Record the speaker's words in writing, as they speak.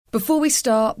Before we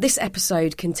start, this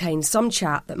episode contains some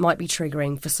chat that might be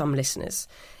triggering for some listeners.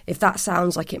 If that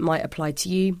sounds like it might apply to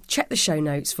you, check the show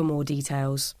notes for more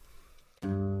details.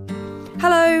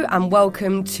 Hello and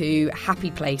welcome to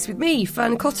Happy Place with me,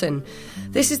 Fern Cotton.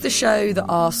 This is the show that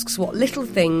asks what little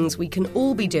things we can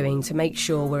all be doing to make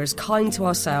sure we're as kind to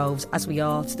ourselves as we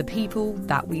are to the people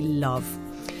that we love.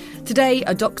 Today,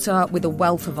 a doctor with a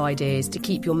wealth of ideas to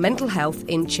keep your mental health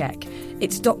in check.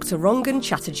 It's Dr. Rangan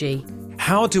Chatterjee.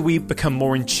 How do we become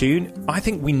more in tune? I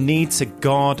think we need to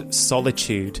guard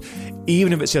solitude,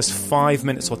 even if it's just 5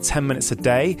 minutes or 10 minutes a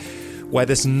day, where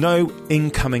there's no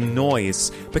incoming noise,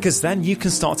 because then you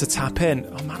can start to tap in.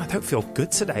 Oh man, I don't feel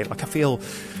good today. Like I feel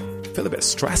a bit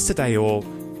stressed today, or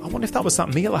I wonder if that was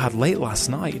that meal I had late last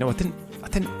night. You know, I didn't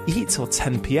eat till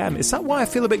 10 p.m. Is that why I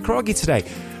feel a bit groggy today?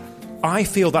 I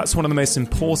feel that's one of the most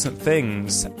important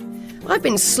things. I've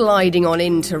been sliding on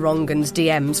into Rangan's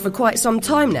DMs for quite some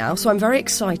time now, so I'm very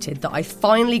excited that I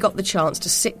finally got the chance to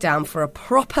sit down for a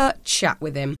proper chat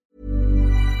with him.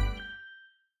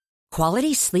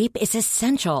 Quality sleep is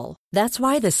essential. That's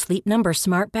why the Sleep Number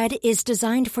Smart Bed is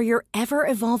designed for your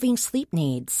ever-evolving sleep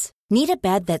needs. Need a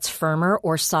bed that's firmer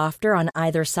or softer on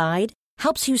either side?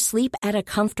 Helps you sleep at a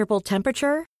comfortable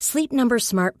temperature? Sleep Number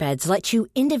Smart Beds let you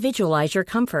individualize your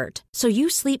comfort, so you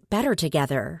sleep better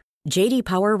together. J.D.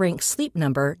 Power ranks Sleep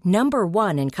Number number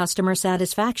 1 in customer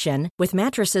satisfaction with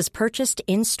mattresses purchased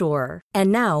in-store.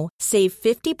 And now, save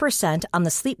 50% on the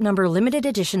Sleep Number Limited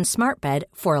Edition Smart Bed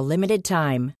for a limited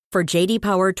time. For J.D.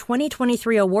 Power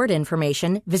 2023 award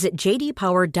information, visit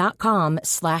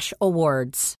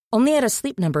jdpower.com/awards. Only at a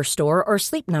Sleep Number store or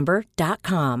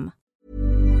sleepnumber.com.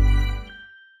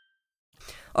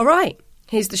 All right,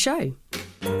 here's the show.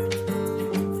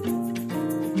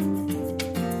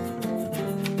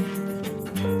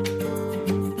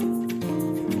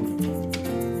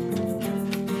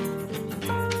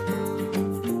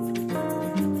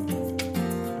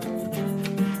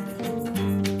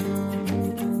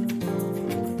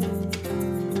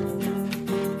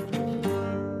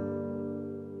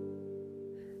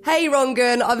 Hey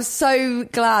Rangan, I'm so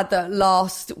glad that at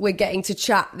last we're getting to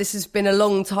chat. This has been a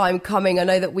long time coming. I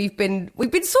know that we've been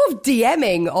sort of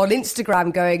DMing on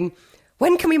Instagram going,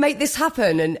 when can we make this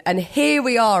happen? And here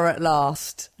we are at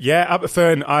last. Yeah,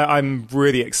 Fern, I'm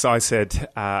really excited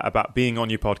about being on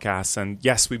your podcast. And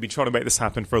yes, we've been trying to make this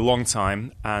happen for a long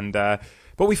time. And but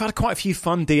we've had quite a few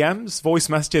fun DMs, voice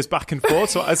messages back and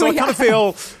forth. So I kind of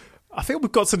feel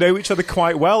we've got to know each other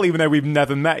quite well, even though we've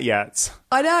never met yet.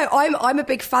 I know. I'm a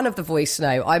big fan of the voice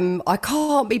note. I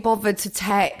can't be bothered to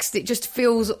text. It just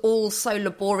feels all so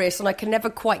laborious, and I can never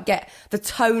quite get the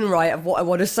tone right of what I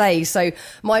want to say. So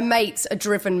my mates are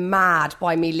driven mad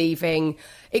by me leaving.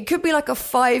 It could be like a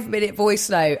 5-minute voice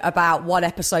note about one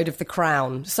episode of The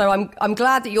Crown. So I'm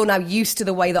glad that you're now used to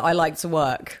the way that I like to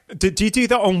work. Do you do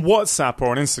that on WhatsApp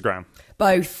or on Instagram?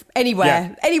 Both.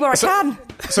 Anywhere I can.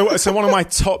 So one of my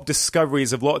top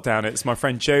discoveries of lockdown, it's my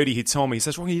friend Jody who told me, he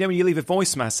says, well, you know, when you leave a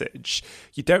voice message,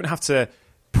 you don't have to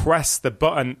press the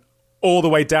button all the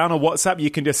way down on WhatsApp. You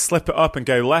can just slip it up and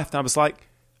go left. And I was like,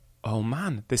 oh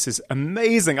man, this is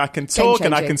amazing. I can talk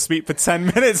and I can speak for 10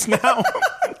 minutes now.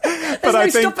 There's no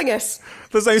stopping us.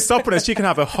 There's no stopping us. You can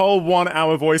have a whole 1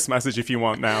 hour voice message if you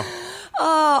want now.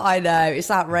 Oh, I know. It's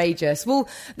outrageous. Well,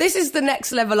 this is the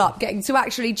next level up, getting to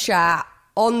actually chat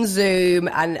on Zoom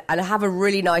and have a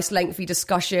really nice lengthy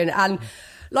discussion. And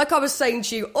like I was saying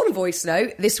to you on voice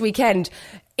note this weekend,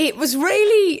 it was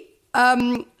really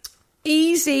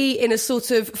easy in a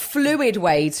sort of fluid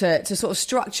way to sort of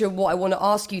structure what I want to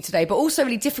ask you today, but also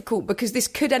really difficult because this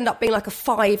could end up being like a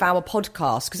 5-hour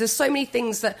podcast because there's so many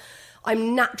things that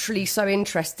I'm naturally so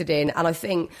interested in, and I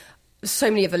think so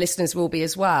many of the listeners will be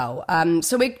as well.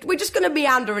 So we're just going to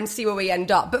meander and see where we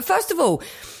end up. But first of all,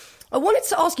 I wanted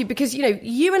to ask you, because, you know,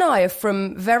 you and I are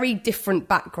from very different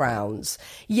backgrounds,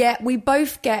 yet we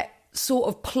both get sort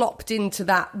of plopped into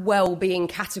that well-being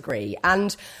category.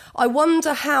 And I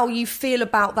wonder how you feel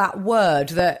about that word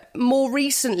that more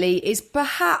recently is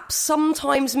perhaps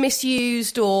sometimes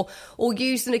misused or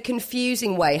used in a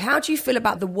confusing way. How do you feel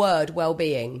about the word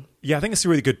well-being? Yeah, I think it's a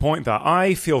really good point that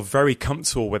I feel very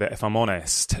comfortable with it, if I'm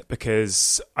honest,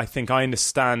 because I think I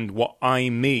understand what I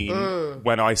mean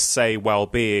when I say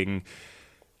well-being.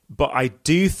 But I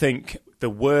do think the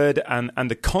word and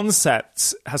the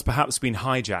concept has perhaps been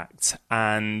hijacked,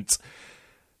 and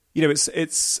you know,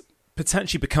 it's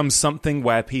potentially become something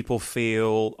where people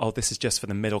feel, oh, this is just for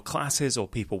the middle classes or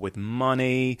people with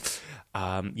money.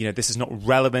 You know, this is not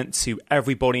relevant to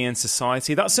everybody in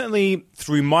society. That's certainly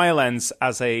through my lens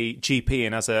as a GP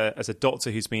and as a doctor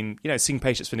who's been, you know, seeing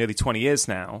patients for nearly 20 years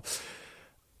now.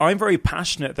 I'm very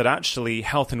passionate that actually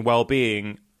health and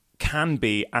well-being can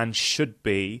be and should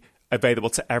be available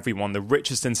to everyone, the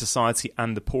richest in society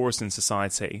and the poorest in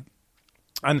society.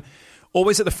 And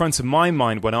always at the front of my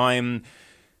mind when I'm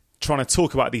trying to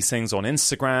talk about these things on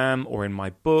Instagram or in my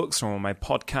books or on my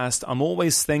podcast, I'm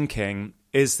always thinking,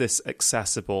 is this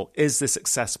accessible? Is this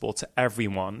accessible to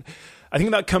everyone? I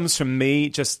think that comes from me,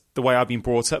 just the way I've been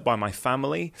brought up by my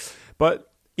family.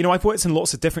 But, you know, I've worked in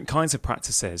lots of different kinds of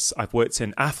practices. I've worked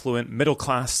in affluent, middle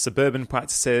class, suburban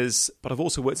practices, but I've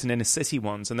also worked in inner city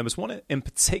ones. And there was one in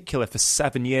particular for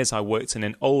 7 years I worked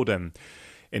in Oldham,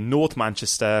 in North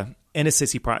Manchester, inner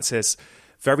city practice,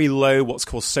 very low what's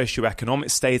called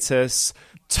socioeconomic status,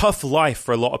 tough life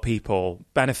for a lot of people,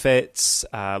 benefits,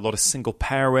 a lot of single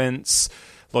parents,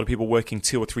 a lot of people working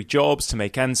 2 or 3 jobs to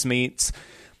make ends meet.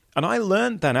 And I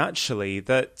learned then actually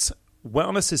that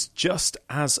wellness is just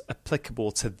as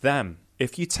applicable to them.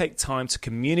 If you take time to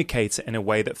communicate it in a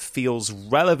way that feels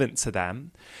relevant to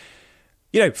them,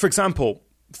 you know, for example,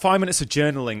 5 minutes of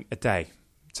journaling a day,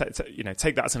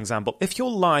 take that as an example. If your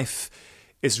life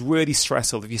is really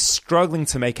stressful, if you're struggling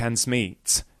to make ends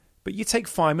meet, but you take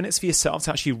 5 minutes for yourself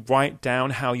to actually write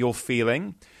down how you're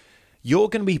feeling, you're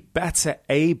going to be better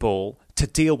able to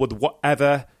deal with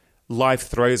whatever life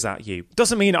throws at you.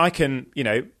 Doesn't mean I can,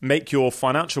 make your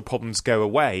financial problems go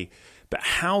away, but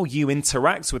how you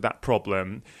interact with that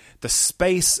problem, the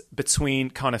space between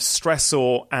kind of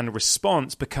stressor and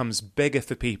response becomes bigger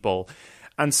for people.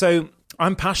 And so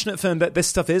I'm passionate for that this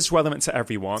stuff is relevant to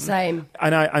everyone. Same.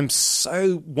 And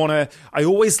I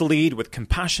always lead with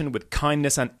compassion, with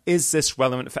kindness, and is this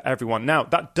relevant for everyone? Now,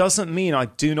 that doesn't mean I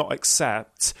do not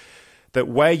accept that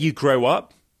where you grow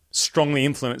up strongly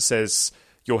influences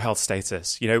your health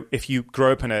status. You know, if you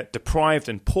grow up in a deprived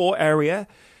and poor area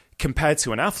compared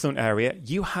to an affluent area,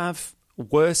 you have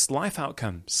worse life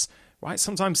outcomes, right?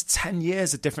 Sometimes 10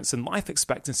 years of difference in life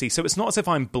expectancy. So it's not as if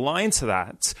I'm blind to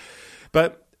that.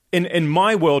 But in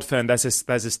my world, Fern, there's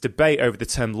this debate over the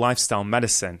term lifestyle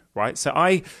medicine, right? So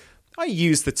I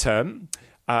use the term.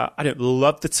 I don't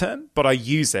love the term, but I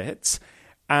use it.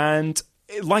 And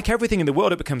like everything in the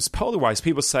world, it becomes polarized.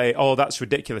 People say, oh, that's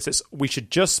ridiculous. We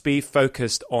should just be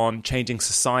focused on changing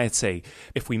society.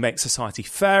 If we make society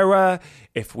fairer,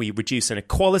 if we reduce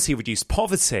inequality, reduce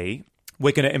poverty,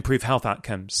 we're going to improve health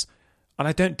outcomes. And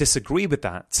I don't disagree with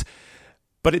that.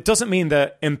 But it doesn't mean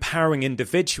that empowering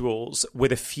individuals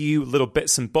with a few little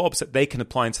bits and bobs that they can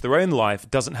apply into their own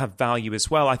life doesn't have value as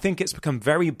well. I think it's become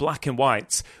very black and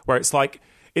white, where it's like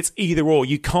it's either or.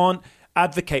 You can't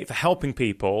advocate for helping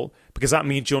people because that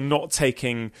means you're not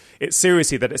taking it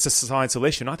seriously, that it's a societal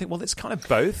issue. And I think, well, it's kind of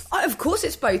both. Of course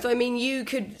it's both. I mean, you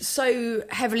could so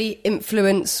heavily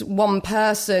influence one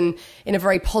person in a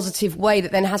very positive way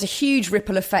that then has a huge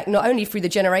ripple effect, not only through the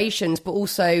generations, but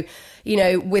also,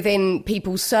 within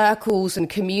people's circles and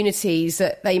communities,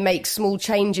 that they make small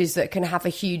changes that can have a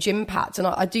huge impact. And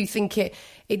I do think it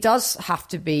does have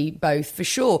to be both, for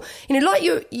sure. Like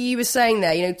you were saying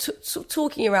there,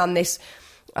 talking around this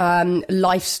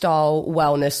lifestyle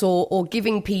wellness or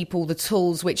giving people the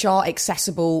tools which are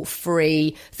accessible,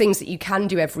 free, things that you can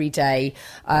do every day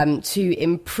to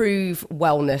improve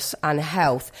wellness and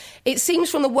health. It seems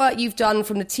from the work you've done,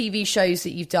 from the TV shows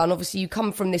that you've done, obviously you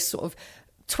come from this sort of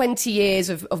 20 years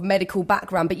of medical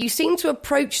background, but you seem to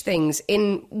approach things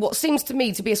in what seems to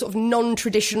me to be a sort of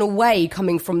non-traditional way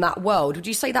coming from that world. Would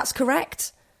you say that's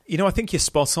correct? I think you're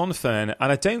spot on, Fern,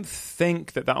 and I don't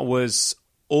think that was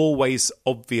always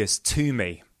obvious to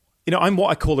me. I'm what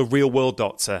I call a real-world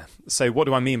doctor. So what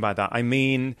do I mean by that? I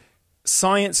mean,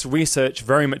 science research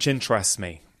very much interests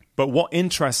me, but what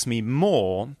interests me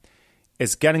more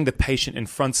is getting the patient in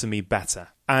front of me better.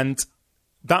 And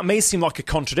that may seem like a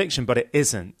contradiction, but it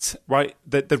isn't, right?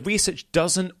 The research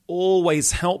doesn't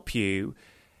always help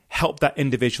that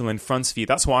individual in front of you.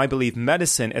 That's why I believe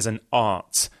medicine is an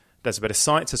art. There's a bit of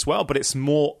science as well, but it's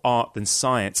more art than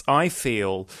science. I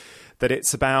feel that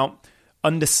it's about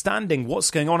understanding what's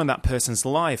going on in that person's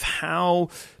life. How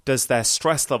does their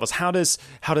stress levels, how does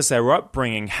their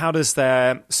upbringing, how does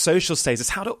their social status,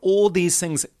 how do all these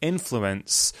things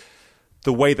influence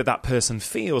the way that person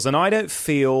feels? And I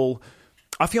feel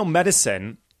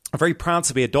medicine, I'm very proud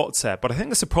to be a doctor, but I think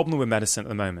there's a problem with medicine at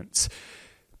the moment.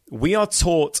 We are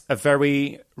taught a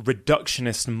very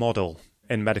reductionist model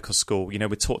in medical school. We're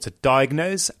taught to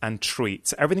diagnose and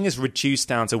treat. Everything is reduced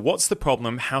down to what's the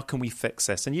problem, how can we fix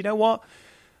this? And you know what?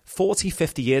 40,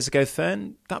 50 years ago,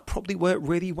 Fern, that probably worked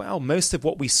really well. Most of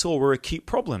what we saw were acute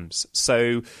problems.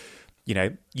 So,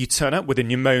 you turn up with a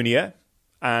pneumonia,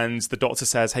 and the doctor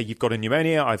says, hey, you've got a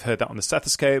pneumonia. I've heard that on the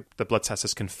stethoscope. The blood test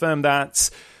has confirmed that.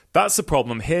 That's the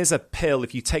problem. Here's a pill.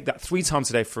 If you take that 3 times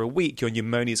a day for a week, your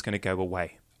pneumonia is going to go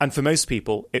away. And for most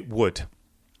people, it would.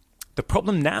 The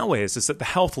problem now is that the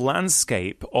health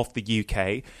landscape of the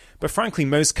UK, but frankly,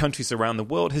 most countries around the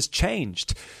world, has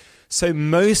changed. So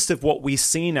most of what we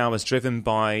see now is driven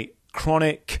by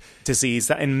chronic disease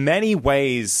that in many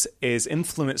ways is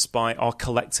influenced by our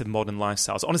collective modern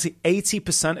lifestyles. Honestly,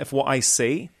 80% of what I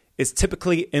see is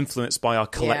typically influenced by our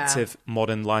collective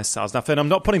modern lifestyles. Now, Finn, I'm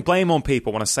not putting blame on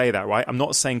people when I say that, right? I'm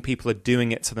not saying people are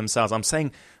doing it to themselves. I'm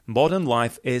saying modern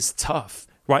life is tough,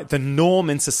 right? The norm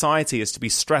in society is to be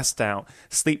stressed out,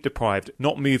 sleep deprived,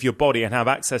 not move your body, and have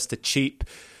access to cheap,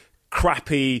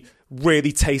 crappy,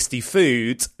 really tasty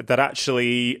food that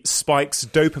actually spikes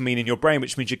dopamine in your brain,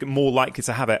 which means you're more likely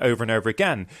to have it over and over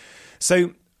again.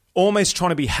 So almost trying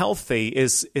to be healthy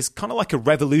is kind of like a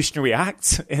revolutionary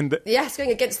act. It's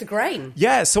going against the grain.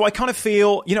 Yeah, so I kind of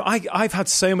feel, I've had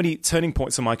so many turning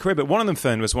points in my career, but one of them,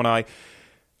 Fern, was when I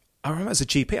remember as a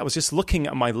GP, I was just looking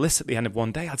at my list at the end of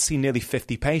one day. I'd seen nearly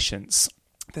 50 patients.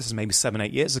 This is maybe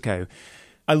 7-8 years ago.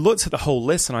 I looked at the whole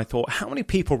list and I thought, how many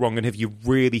people, Rongan, have you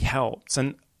really helped?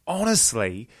 And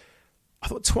honestly, I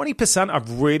thought 20%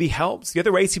 I've really helped. The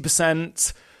other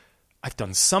 80%, I've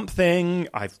done something.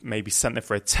 I've maybe sent them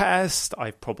for a test.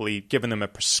 I've probably given them a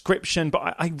prescription.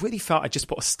 But I really felt I just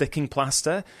put a sticking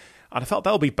plaster. And I felt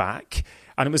they'll be back.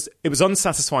 And it was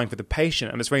unsatisfying for the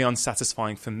patient, and it was very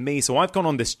unsatisfying for me. So I've gone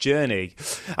on this journey.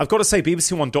 I've got to say,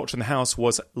 BBC One Doctor in the House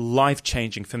was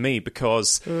life-changing for me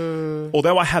because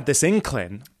although I had this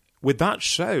inkling, with that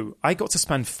show, I got to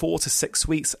spend 4 to 6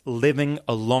 weeks living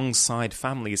alongside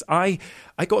families. I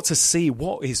got to see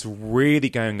what is really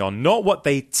going on, not what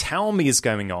they tell me is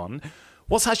going on,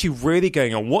 what's actually really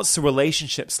going on, what's the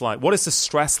relationships like, what is the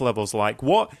stress levels like,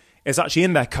 what is actually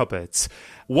in their cupboards,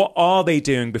 what are they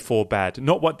doing before bed,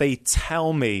 not what they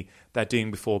tell me they're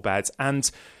doing before bed. And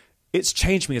it's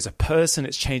changed me as a person,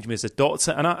 it's changed me as a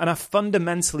doctor, and I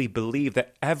fundamentally believe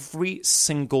that every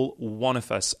single one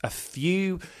of us, a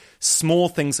few small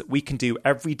things that we can do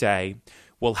every day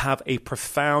will have a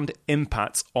profound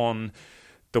impact on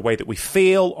the way that we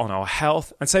feel, on our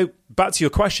health. And so back to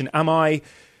your question, am I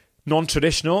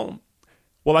non-traditional?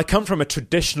 Well, I come from a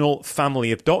traditional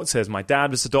family of doctors. My dad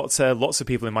was a doctor, lots of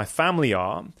people in my family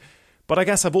are. But I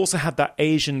guess I've also had that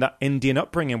Asian, that Indian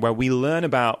upbringing where we learn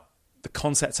about the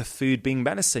concept of food being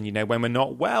medicine. When we're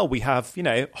not well, we have,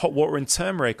 hot water and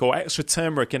turmeric or extra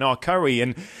turmeric in our curry.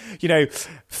 And,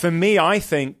 for me, I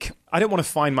think I don't want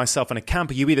to find myself in a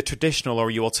camp. Are you either traditional or are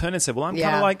you alternative? Well, I'm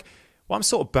kind of like, I'm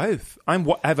sort of both. I'm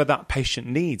whatever that patient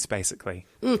needs, basically.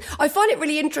 I find it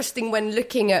really interesting when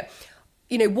looking at,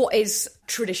 what is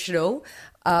traditional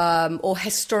or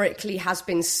historically has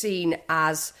been seen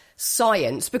as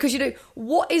science, because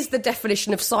what is the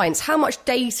definition of science? How much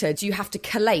data do you have to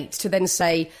collate to then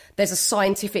say there's a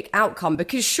scientific outcome?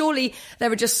 Because surely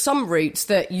there are just some routes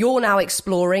that you're now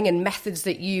exploring and methods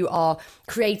that you are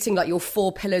creating, like your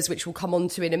 4 pillars, which we'll come on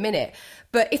to in a minute.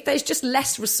 But if there's just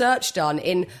less research done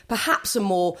in perhaps a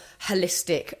more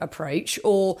holistic approach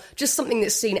or just something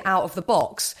that's seen out of the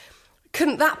box,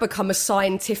 couldn't that become a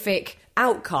scientific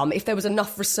outcome if there was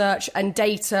enough research and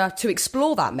data to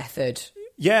explore that method?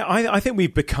 Yeah, I think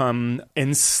we've become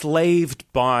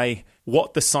enslaved by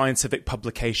what the scientific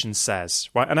publication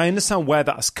says, right? And I understand where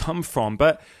that's come from,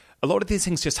 but a lot of these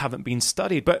things just haven't been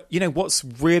studied. But, what's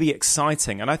really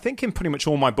exciting, and I think in pretty much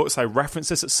all my books I reference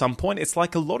this at some point, it's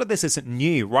like a lot of this isn't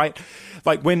new, right?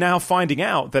 Like we're now finding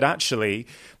out that actually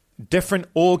different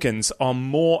organs are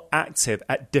more active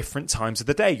at different times of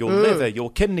the day. Your liver,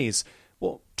 your kidneys.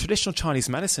 Well, traditional Chinese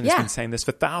medicine has been saying this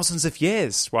for thousands of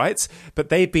years, right? But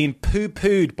they've been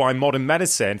poo-pooed by modern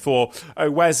medicine for,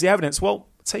 where's the evidence? Well,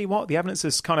 I'll tell you what, the evidence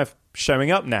is kind of showing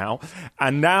up now.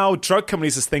 And now drug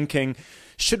companies are thinking,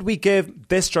 should we give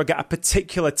this drug at a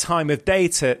particular time of day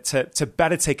to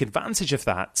better take advantage of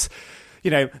that?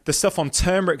 The stuff on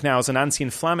turmeric now is an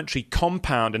anti-inflammatory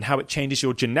compound and how it changes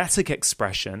your genetic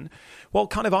expression. Well,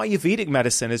 kind of Ayurvedic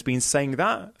medicine has been saying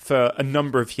that for a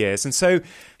number of years. And so,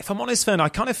 if I'm honest, Fern, I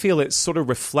kind of feel it's sort of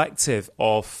reflective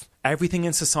of everything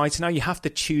in society now. You have to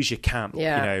choose your camp.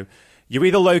 Yeah. You're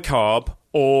either low carb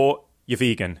or you're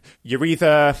vegan. You're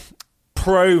either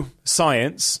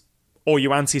pro-science or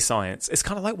you're anti-science. It's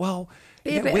kind of like, well,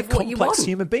 we're complex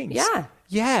human beings. Yeah.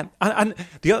 Yeah. And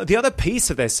the other piece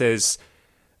of this is,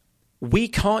 we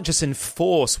can't just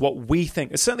enforce what we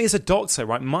think. Certainly as a doctor,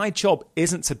 right? My job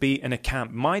isn't to be in a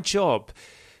camp. My job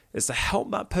is to help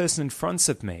that person in front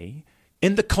of me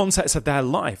in the context of their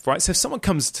life, right? So if someone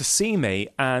comes to see me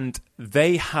and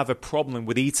they have a problem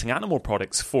with eating animal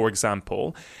products, for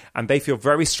example, and they feel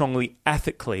very strongly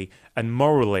ethically and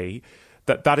morally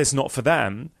that is not for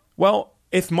them, Well,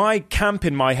 if my camp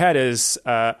in my head is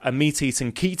a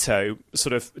meat-eating keto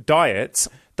sort of diet,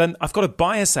 then I've got a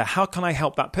bias there. How can I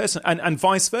help that person? And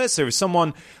vice versa. If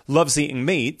someone loves eating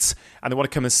meat and they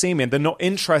want to come and see me and they're not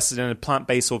interested in a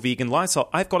plant-based or vegan lifestyle,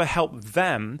 I've got to help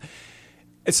them.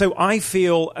 So I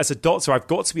feel as a doctor, I've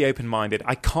got to be open-minded.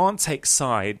 I can't take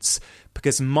sides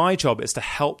because my job is to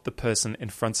help the person in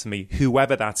front of me,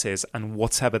 whoever that is and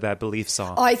whatever their beliefs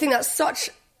are. I think that's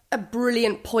such a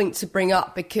brilliant point to bring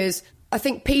up, because I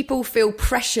think people feel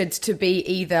pressured to be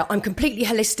either I'm completely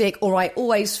holistic or I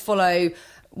always follow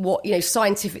what,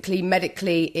 scientifically,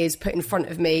 medically is put in front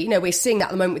of me. We're seeing that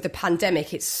at the moment with the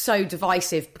pandemic. It's so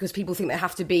divisive because people think they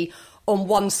have to be on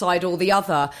one side or the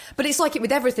other. But it's like it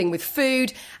with everything, with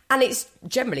food. And it's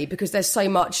generally because there's so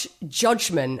much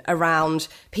judgment around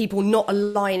people not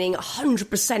aligning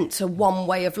 100% to one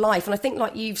way of life. And I think,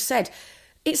 like you've said,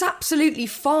 it's absolutely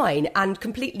fine and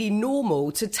completely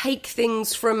normal to take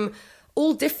things from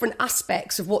all different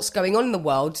aspects of what's going on in the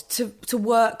world to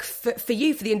work for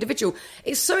you, for the individual.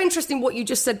 It's so interesting what you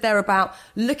just said there about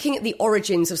looking at the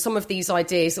origins of some of these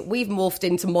ideas that we've morphed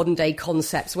into modern day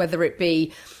concepts, whether it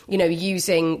be,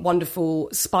 using wonderful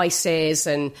spices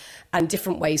and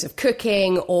different ways of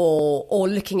cooking or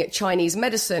looking at Chinese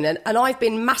medicine. And I've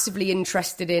been massively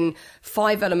interested in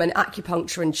 5-element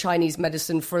acupuncture and Chinese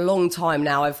medicine for a long time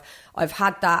now. I've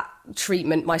had that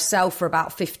treatment myself for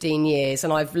about 15 years,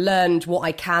 and I've learned what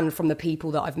I can from the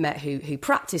people that I've met who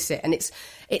practice it. And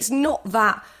it's not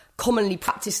that commonly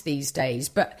practiced these days,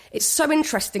 but it's so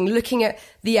interesting looking at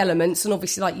the elements. And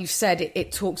obviously, like you said,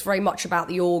 it talks very much about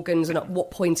the organs and at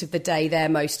what point of the day they're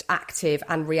most active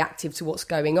and reactive to what's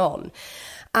going on.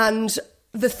 And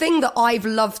the thing that I've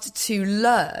loved to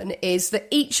learn is that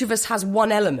each of us has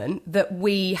one element that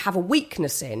we have a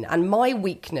weakness in. And my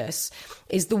weakness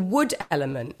is the wood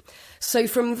element. So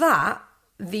from that,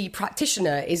 the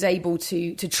practitioner is able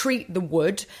to treat the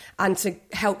wood and to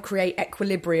help create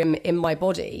equilibrium in my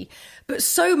body. But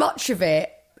so much of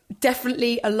it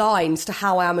definitely aligns to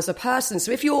how I am as a person.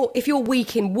 So if you're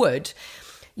weak in wood,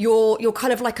 you're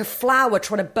kind of like a flower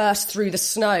trying to burst through the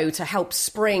snow to help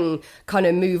spring kind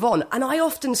of move on. And I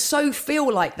often so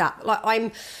feel like that, like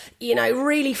I'm,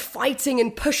 really fighting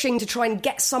and pushing to try and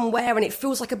get somewhere, and it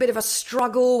feels like a bit of a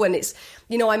struggle, and it's,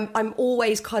 I'm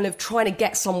always kind of trying to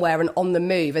get somewhere and on the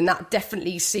move. And that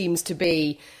definitely seems to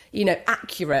be,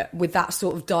 accurate with that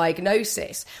sort of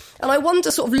diagnosis. And I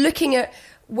wonder, sort of looking at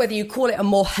whether you call it a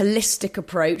more holistic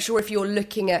approach or if you're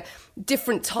looking at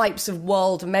different types of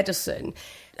world medicine,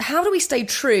 how do we stay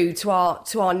true to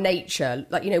our nature?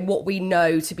 Like, what we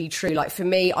know to be true. Like for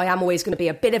me, I am always going to be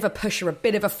a bit of a pusher, a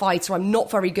bit of a fighter. I'm not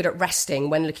very good at resting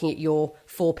when looking at your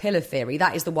 4-pillar theory.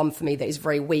 That is the one for me that is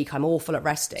very weak. I'm awful at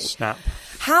resting. Snap.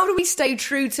 How do we stay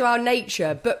true to our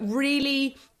nature, but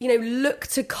really, look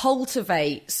to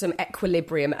cultivate some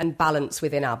equilibrium and balance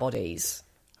within our bodies?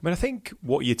 I think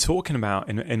what you're talking about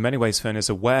in many ways, Fern, is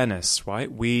awareness, right?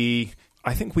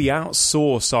 I think we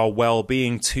outsource our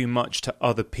well-being too much to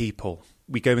other people.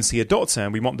 We go and see a doctor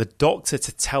and we want the doctor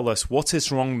to tell us what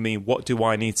is wrong with me, what do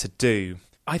I need to do.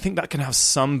 I think that can have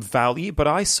some value, but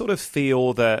I sort of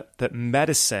feel that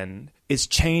medicine is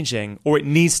changing, or it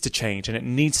needs to change and it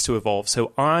needs to evolve.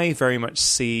 So I very much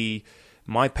see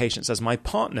my patients as my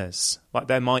partners, like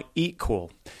they're my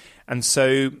equal. And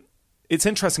so it's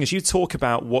interesting as you talk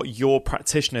about what your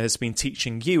practitioner has been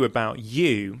teaching you about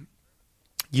you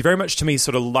very much to me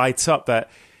sort of light up that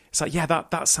it's like, yeah,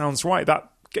 that sounds right.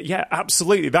 Yeah,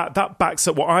 absolutely. That backs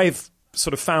up what I've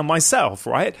sort of found myself,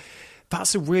 right?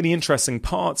 That's a really interesting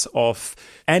part of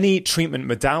any treatment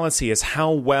modality, is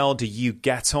how well do you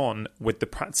get on with the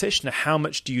practitioner? How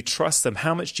much do you trust them?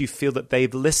 How much do you feel that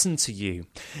they've listened to you?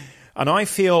 And I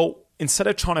feel instead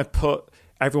of trying to put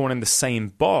everyone in the same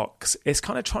box, it's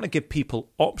kind of trying to give people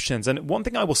options. And one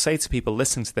thing I will say to people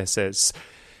listening to this is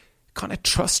kind of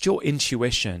trust your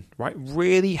intuition, right?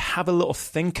 Really have a little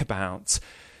think about,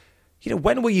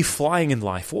 when were you flying in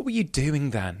life? What were you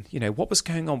doing then? What was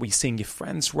going on? Were you seeing your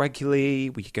friends regularly?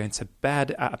 Were you going to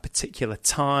bed at a particular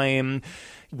time?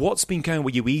 What's been going? Were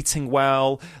you eating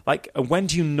well? Like, when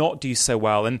do you not do so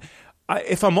well? And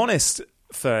if I'm honest,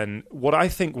 Fern, what I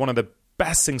think one of the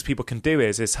best things people can do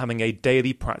is having a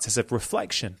daily practice of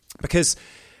reflection, because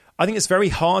I think it's very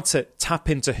hard to tap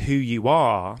into who you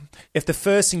are if the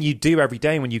first thing you do every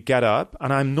day when you get up,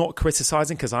 and I'm not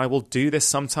criticizing because I will do this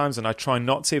sometimes and I try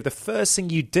not to, if the first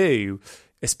thing you do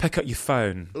is pick up your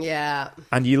phone. Yeah.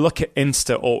 And you look at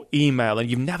Insta or email and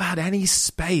you've never had any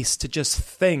space to just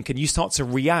think, and you start to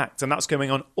react, and that's going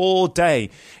on all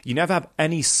day. You never have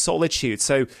any solitude.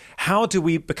 So how do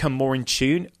we become more in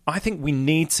tune? I think we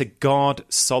need to guard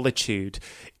solitude.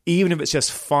 even if it's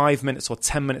just 5 minutes or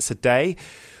 10 minutes a day,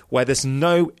 where there's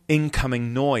no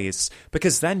incoming noise,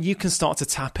 because then you can start to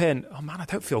tap in. Oh man, I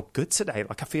don't feel good today.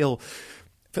 Like I feel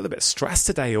a bit stressed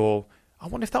today, or I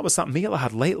wonder if that was that meal I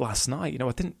had late last night.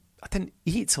 I didn't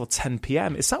eat till 10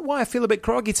 p.m. Is that why I feel a bit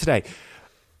groggy today?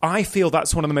 I feel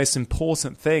that's one of the most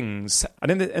important things.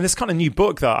 And in this kind of new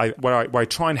book that where I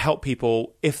try and help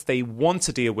people if they want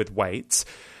to deal with weight,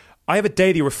 I have a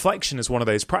daily reflection as one of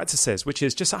those practices, which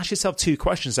is just ask yourself 2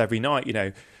 questions every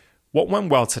night. What went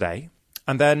well today?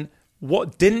 And then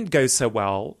what didn't go so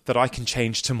well that I can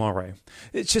change tomorrow?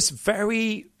 It's just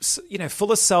very,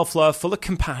 full of self-love, full of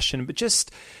compassion, but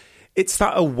just it's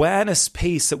that awareness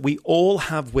piece that we all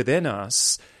have within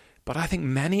us. But I think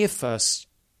many of us,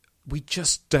 we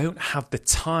just don't have the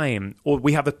time, or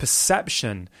we have a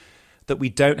perception that we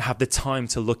don't have the time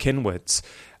to look inwards.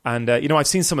 And, I've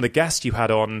seen some of the guests you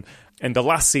had on in the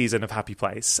last season of Happy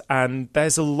Place, and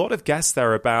there's a lot of guests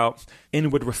there about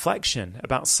inward reflection,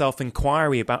 about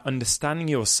self-inquiry, about understanding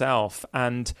yourself.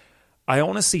 And I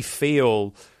honestly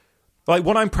feel like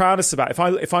what I'm proudest about,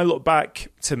 if I look back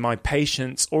to my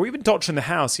patients, or even Doctor in the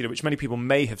House, which many people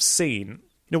may have seen,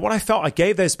 what I felt I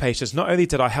gave those patients, not only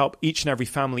did I help each and every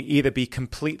family either be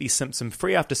completely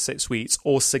symptom-free after 6 weeks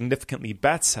or significantly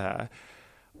better,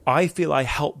 I feel I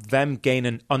helped them gain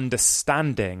an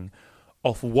understanding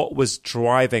of what was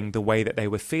driving the way that they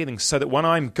were feeling, so that when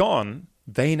I'm gone,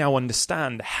 they now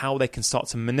understand how they can start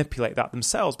to manipulate that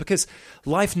themselves, because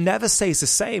life never stays the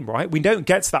same, right? We don't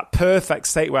get to that perfect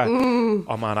state where,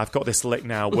 oh man, I've got this lick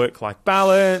now, work-life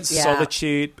balance,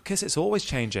 solitude, because it's always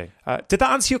changing. Did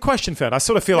that answer your question, Fern? I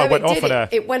sort of feel I went off on a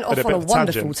It went off on a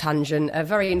wonderful tangent, a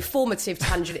very informative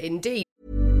tangent indeed.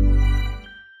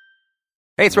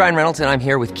 Hey, it's Ryan Reynolds, and I'm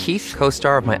here with Keith,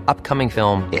 co-star of my upcoming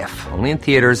film, If, only in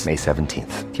theaters May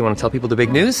 17th. Do you want to tell people the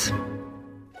big news?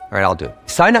 All right, I'll do it.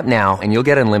 Sign up now and you'll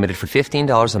get unlimited for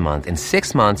 $15 a month and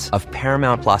 6 months of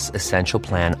Paramount Plus Essential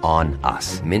Plan on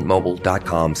us.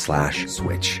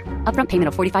 MintMobile.com/switch. Upfront payment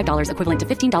of $45 equivalent to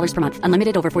 $15 per month.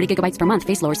 Unlimited over 40 gigabytes per month.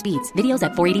 Face lower speeds. Videos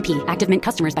at 480p. Active Mint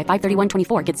customers by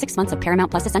 531.24 get 6 months of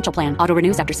Paramount Plus Essential Plan. Auto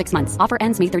renews after 6 months. Offer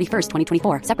ends May 31st,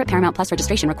 2024. Separate Paramount Plus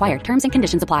registration required. Terms and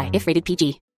conditions apply if rated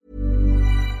PG.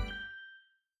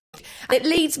 It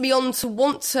leads me on to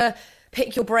want to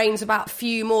pick your brains about a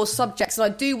few more subjects, and I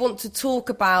do want to talk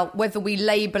about whether we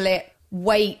label it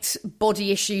weight,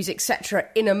 body issues, etc.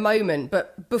 in a moment.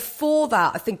 But before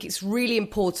that, I think it's really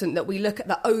important that we look at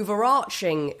the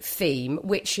overarching theme,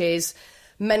 which is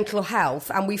mental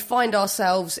health, and we find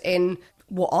ourselves in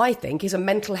what I think is a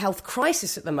mental health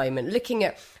crisis at the moment. Looking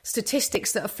at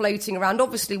statistics that are floating around,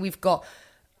 obviously we've got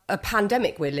a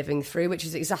pandemic we're living through, which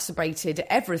has exacerbated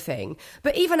everything.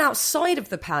 But even outside of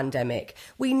the pandemic,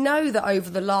 we know that over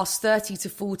the last 30 to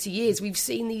 40 years, we've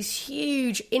seen these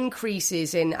huge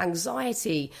increases in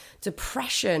anxiety,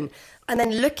 depression, and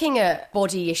then looking at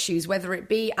body issues, whether it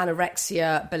be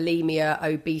anorexia, bulimia,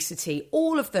 obesity,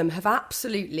 all of them have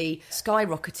absolutely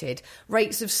skyrocketed.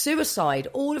 Rates of suicide,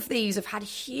 all of these have had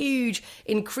huge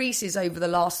increases over the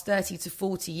last 30 to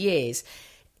 40 years.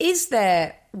 Is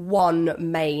there one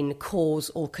main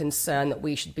cause or concern that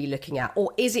we should be looking at?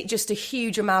 Or is it just a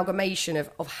huge amalgamation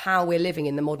of how we're living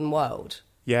in the modern world?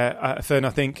 Yeah, Fern, I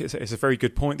think it's a very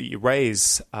good point that you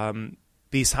raise.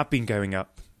 These have been going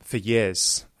up for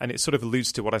years. And it sort of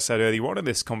alludes to what I said earlier on in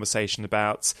this conversation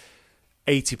about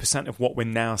 80% of what we're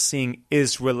now seeing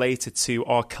is related to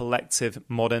our collective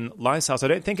modern lifestyles. I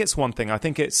don't think it's one thing. I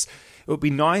think it would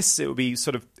be nice. It would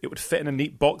fit in a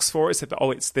neat box for us.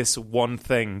 It's this one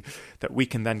thing that we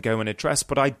can then go and address.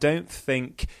 But I don't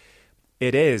think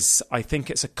it is. I think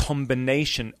it's a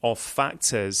combination of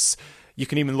factors. You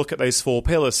can even look at those 4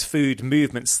 pillars: food,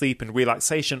 movement, sleep, and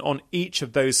relaxation. On each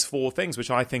of those 4 things,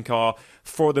 which I think are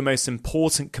 4 of the most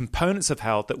important components of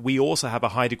health that we also have a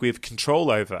high degree of control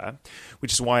over,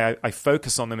 which is why I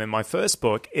focus on them in my first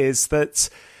book, is that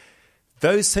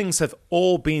those things have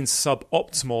all been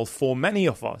suboptimal for many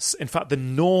of us. In fact, the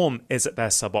norm is that they're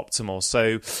suboptimal.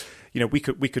 So, we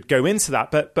could go into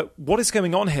that. But what is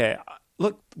going on here?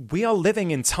 Look, we are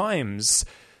living in times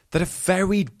that are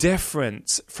very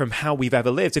different from how we've ever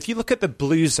lived. If you look at the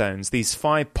blue zones, these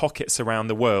 5 pockets around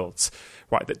the world,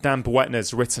 right, that Dan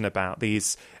Buettner's written about,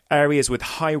 these areas with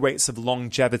high rates of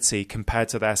longevity compared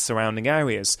to their surrounding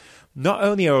areas, not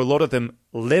only are a lot of them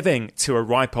living to a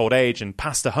ripe old age and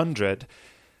past 100,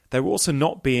 they're also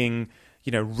not being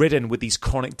ridden with these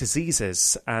chronic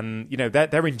diseases, and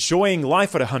they're enjoying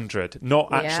life at 100,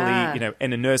 not actually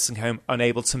in a nursing home,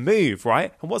 unable to move,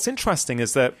 right? And what's interesting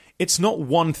is that it's not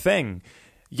one thing.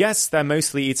 Yes, they're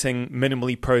mostly eating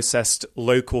minimally processed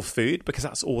local food because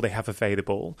that's all they have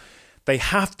available. They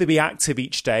have to be active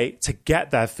each day to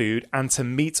get their food and to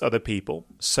meet other people.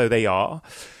 So they are.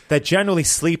 They're generally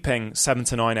sleeping 7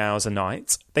 to 9 hours a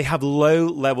night. They have low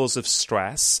levels of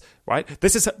stress, right?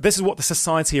 This is what the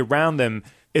society around them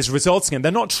is resulting in.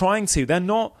 They're not trying to. They're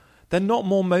not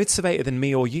more motivated than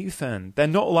me or you, Fern. They're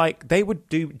not like, they would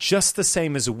do just the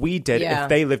same as we did if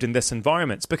they lived in this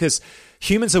environment, because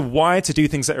humans are wired to do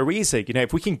things that are easy. You know,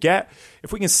 if we can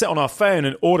sit on our phone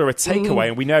and order a takeaway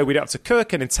and we know we don't have to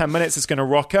cook, and in 10 minutes it's going to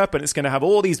rock up and it's going to have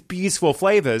all these beautiful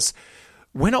flavors,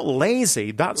 we're not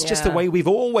lazy. That's just the way we've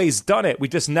always done it.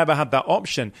 We've just never had that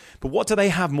option. But what do they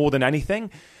have more than anything?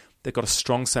 They've got a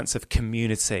strong sense of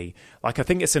community. Like, I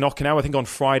think it's in Okinawa, I think on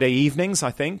Friday evenings, I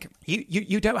think.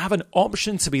 You don't have an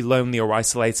option to be lonely or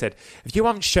isolated. If you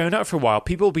haven't shown up for a while,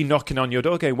 people will be knocking on your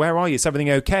door going, where are you? Is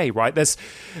everything okay, right? There's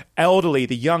elderly,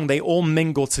 the young, they all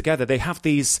mingle together. They have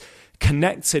these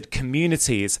connected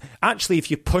communities. Actually,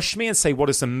 if you push me and say what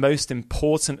is the most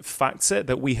important factor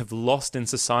that we have lost in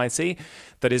society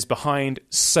that is behind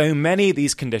so many of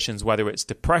these conditions, whether it's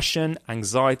depression,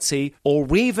 anxiety,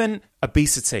 or even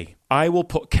obesity, I will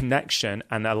put connection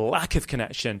and a lack of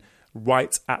connection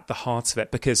right at the heart of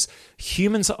it, because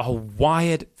humans are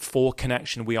wired for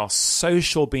connection. We are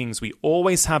social beings. We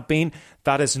always have been.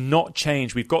 That has not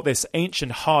changed. We've got this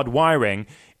ancient hard wiring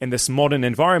in this modern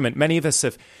environment. Many of us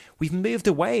we've moved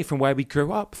away from where we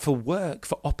grew up for work,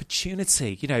 for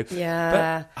opportunity, you know.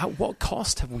 Yeah. But at what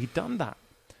cost have we done that?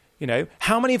 You know,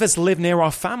 how many of us live near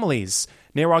our families,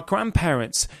 near our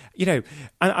grandparents, you know,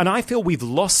 and I feel we've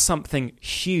lost something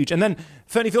huge. And then,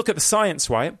 Fernie, if you look at the science,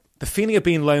 right, the feeling of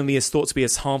being lonely is thought to be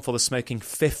as harmful as smoking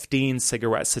 15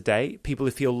 cigarettes a day. People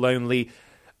who feel lonely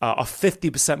are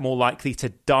 50% more likely to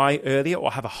die earlier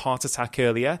or have a heart attack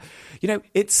earlier. You know,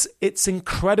 it's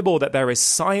incredible that there is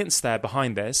science there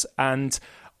behind this. And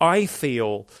I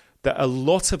feel that a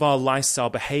lot of our lifestyle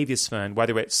behaviors, Fern,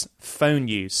 whether it's phone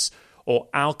use or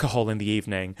alcohol in the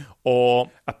evening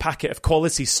or a packet of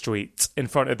Quality Street in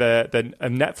front of the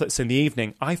Netflix in the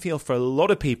evening, I feel for a lot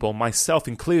of people, myself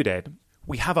included,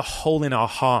 we have a hole in our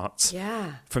heart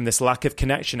from this lack of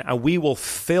connection, and we will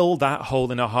fill that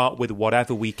hole in our heart with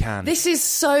whatever we can. This is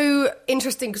so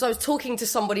interesting, because I was talking to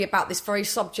somebody about this very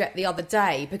subject the other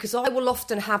day, because I will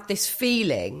often have this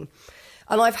feeling,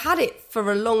 and I've had it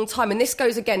for a long time, and this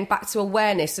goes again back to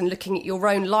awareness and looking at your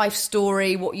own life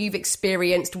story, what you've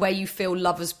experienced, where you feel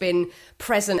love has been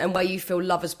present and where you feel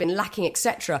love has been lacking,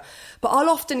 etc. But I'll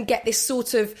often get this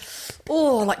sort of,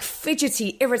 like fidgety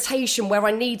irritation where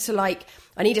I need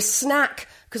a snack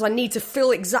because I need to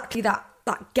fill exactly that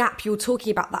gap you're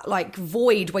talking about, that like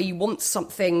void where you want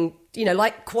something, you know,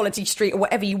 like Quality Street or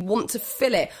whatever, you want to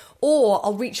fill it. Or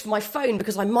I'll reach for my phone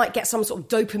because I might get some sort of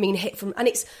dopamine hit from, and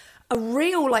it's a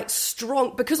real like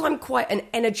strong, because I'm quite an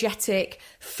energetic,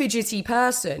 fidgety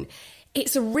person,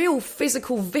 it's a real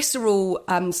physical, visceral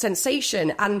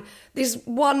sensation. And this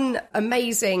one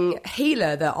amazing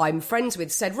healer that I'm friends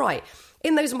with said, right,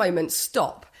 in those moments,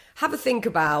 stop. Have a think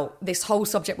about this whole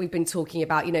subject we've been talking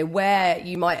about, you know, where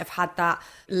you might have had that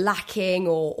lacking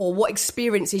or what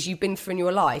experiences you've been through in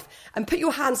your life, and put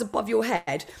your hands above your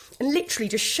head and literally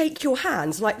just shake your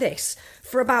hands like this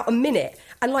for about a minute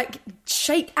and like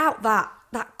shake out that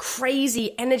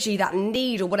crazy energy, that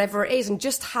need or whatever it is, and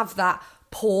just have that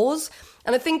pause.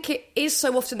 And I think it is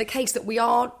so often the case that we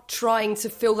are trying to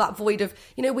fill that void of,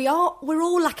 you know, we're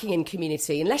all lacking in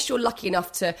community, unless you're lucky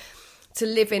enough to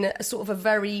live in a sort of a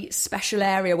very special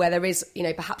area where there is, you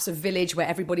know, perhaps a village where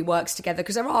everybody works together,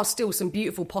 because there are still some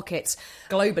beautiful pockets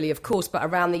globally, of course, but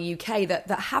around the UK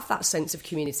that have that sense of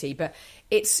community. But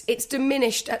it's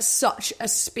diminished at such a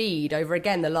speed over,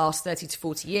 again, the last 30 to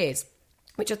 40 years,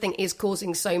 which I think is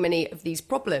causing so many of these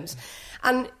problems.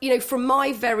 And, you know, from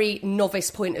my very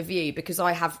novice point of view, because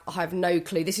I have no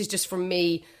clue, this is just from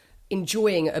me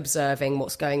enjoying observing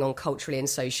what's going on culturally and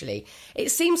socially, it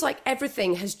seems like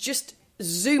everything has just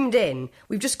zoomed in.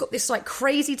 We've just got this like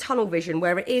crazy tunnel vision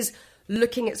where it is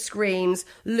looking at screens,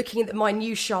 looking at the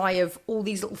minutiae of all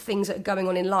these little things that are going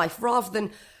on in life, rather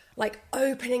than like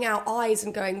opening our eyes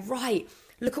and going, right,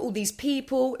 look at all these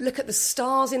people, look at the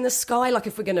stars in the sky, like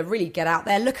if we're going to really get out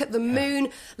there, look at the moon.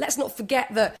 Let's not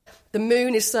forget that the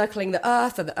moon is circling the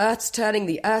earth, or the earth's turning,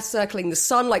 the earth circling the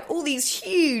sun, like all these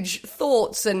huge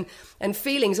thoughts and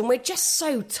feelings, and we're just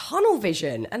so tunnel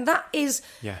vision, and that is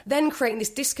then creating this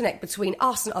disconnect between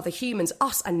us and other humans,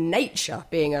 us and nature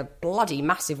being a bloody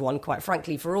massive one, quite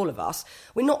frankly, for all of us.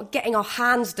 We're not getting our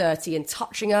hands dirty and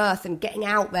touching earth and getting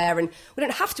out there, and we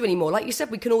don't have to anymore. Like you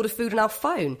said, we can order food on our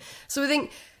phone. So I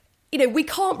think we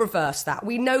can't reverse that.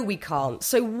 We know we can't.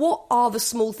 So what are the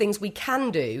small things we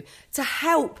can do to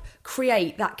help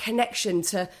create that connection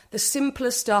to the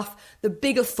simpler stuff, the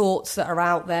bigger thoughts that are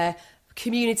out there,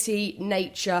 community,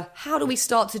 nature? How do we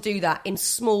start to do that in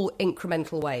small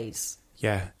incremental ways?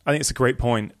 Yeah, I think it's a great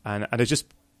point. And I just,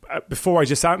 before I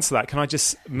just answer that, can I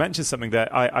just mention something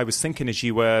that I was thinking as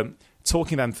you were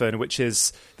talking then, Fiona, which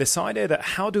is this idea that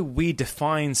how do we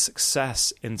define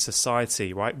success in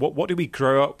society, right? What do we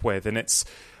grow up with? And it's,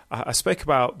 I spoke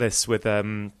about this with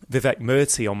Vivek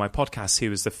Murthy on my podcast, who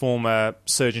was the former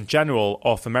Surgeon General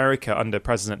of America under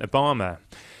President Obama.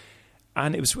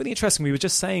 And it was really interesting. We were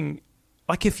just saying,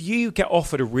 like, if you get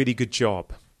offered a really good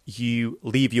job, you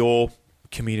leave your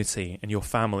community and your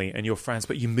family and your friends,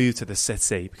 but you move to the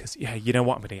city because, yeah, you know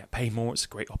what, I'm going to get paid more. It's a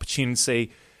great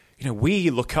opportunity. We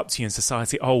look up to you in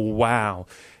society. Oh, wow.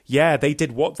 Yeah, they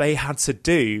did what they had to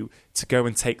do to go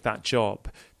and take that job.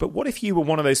 But what if you were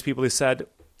one of those people who said,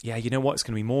 yeah, you know what? It's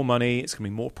going to be more money. It's going to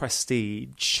be more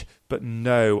prestige. But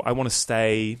no, I want to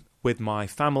stay with my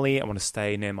family. I want to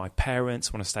stay near my parents.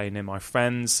 I want to stay near my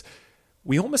friends.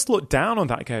 We almost look down on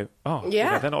that and go, oh,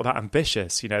 yeah, they're not that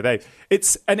ambitious.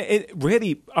 It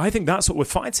really, I think that's what we're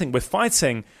fighting. We're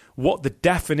fighting what the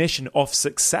definition of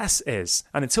success is.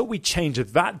 And until we change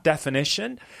that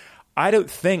definition, I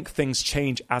don't think things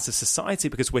change as a society,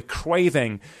 because we're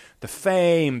craving the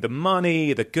fame, the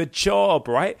money, the good job,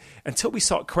 right? Until we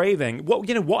start craving,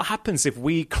 what happens if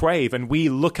we crave and we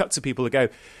look up to people and go,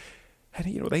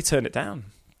 hey, they turned it down.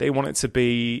 They want it to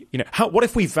be, what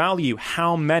if we value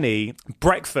how many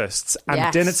breakfasts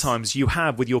and dinner times you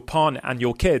have with your partner and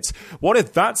your kids? What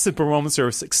if that's the barometer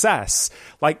of success?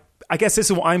 Like, I guess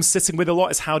this is what I'm sitting with a lot,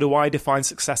 is how do I define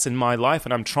success in my life?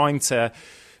 And I'm trying to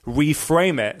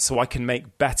reframe it so I can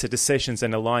make better decisions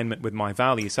in alignment with my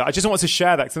values. So I just want to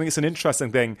share that because I think it's an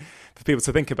interesting thing for people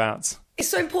to think about. It's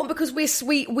so important because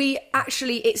we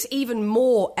actually, it's even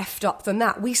more effed up than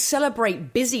that. We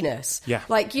celebrate busyness. Yeah.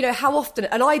 Like, how often,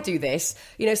 and I do this,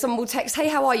 someone will text, hey,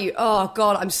 how are you? Oh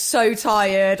God, I'm so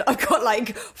tired. I've got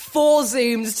like 4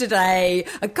 Zooms today,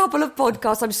 a couple of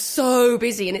podcasts. I'm so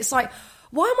busy. And it's like,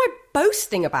 why am I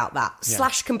boasting about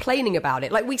that / complaining about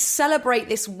it? Like, we celebrate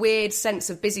this weird sense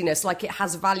of busyness like it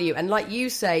has value. And like you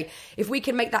say, if we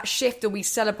can make that shift and we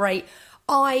celebrate,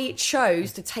 I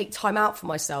chose to take time out for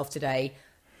myself today.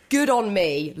 Good on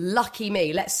me. Lucky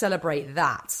me. Let's celebrate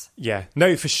that. Yeah,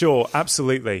 no, for sure.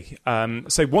 Absolutely.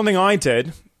 So one thing I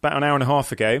did about an hour and a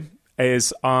half ago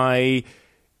is in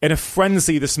a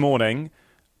frenzy this morning,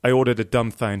 I ordered a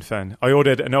dumb phone. I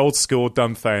ordered an old school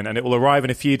dumb phone, and it will arrive in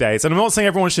a few days. And I'm not saying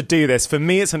everyone should do this. For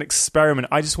me, it's an experiment.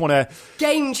 I just want to...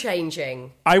 Game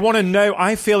changing. I want to know,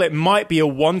 I feel it might be a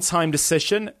one-time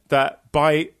decision that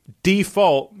by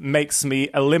default makes me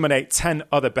eliminate 10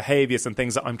 other behaviors and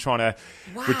things that I'm trying to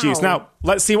reduce. Now,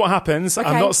 let's see what happens. Okay.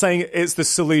 I'm not saying it's the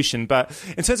solution, but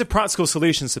in terms of practical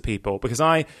solutions to people, because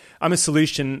I'm a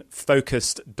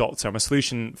solution-focused doctor, I'm a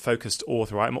solution-focused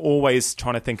author, right? I'm always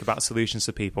trying to think about solutions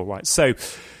to people, right? So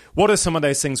what are some of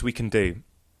those things we can do?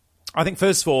 I think,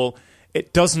 first of all,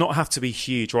 it does not have to be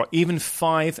huge, right? Even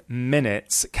 5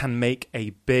 minutes can make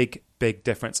a big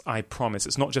difference, I promise.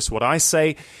 It's not just what I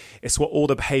say, it's what all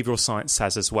the behavioral science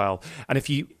says as well. And if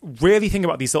you really think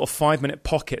about these little 5-minute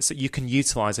pockets that you can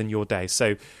utilize in your day.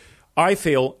 So I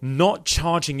feel not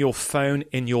charging your phone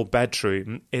in your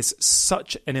bedroom is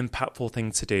such an impactful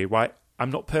thing to do, right?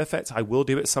 I'm not perfect. I will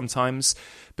do it sometimes.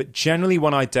 But generally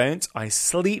when I don't, I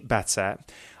sleep better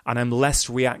and I'm less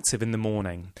reactive in the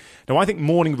morning. Now, I think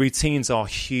morning routines are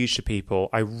huge to people.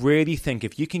 I really think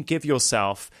if you can give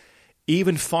yourself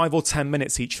even 5 or 10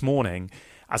 minutes each morning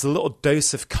as a little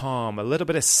dose of calm, a little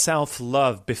bit of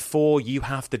self-love before you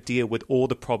have to deal with all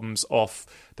the problems of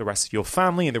the rest of your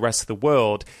family and the rest of the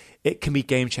world, it can be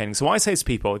game-changing. So what I say to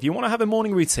people, if you want to have a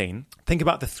morning routine, think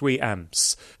about the 3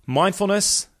 M's: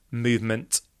 mindfulness,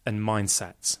 movement, and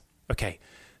mindset. Okay,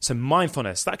 so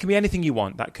mindfulness, that can be anything you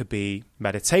want. That could be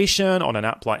meditation on an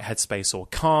app like Headspace or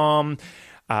Calm.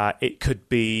 It could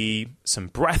be some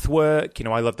breath work.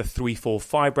 I love the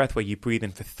 3-4-5 breath where you breathe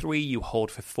in for 3, you hold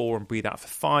for 4 and breathe out for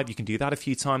 5. You can do that a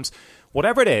few times.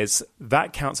 Whatever it is,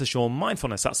 that counts as your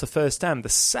mindfulness. That's the first M. The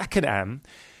second M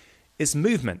is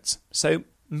movement. So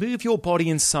move your body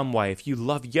in some way. If you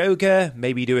love yoga,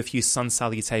 maybe do a few sun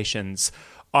salutations.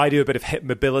 I do a bit of hip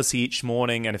mobility each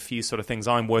morning and a few sort of things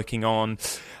I'm working on.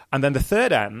 And then the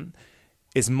third M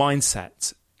is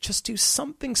mindset. Just do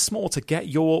something small to get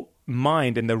your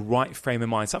mind in the right frame of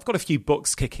mind. So I've got a few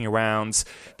books kicking around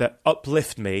that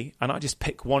uplift me, and I just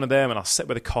pick one of them and I'll sit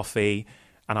with a coffee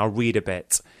and I'll read a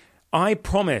bit. I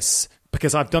promise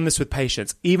because I've done this with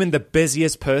patients. Even the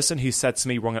busiest person who said to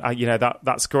me, wrong,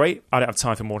 that's great. I don't have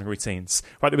time for morning routines.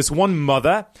 Right? There was one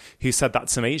mother who said that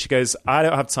to me. She goes, I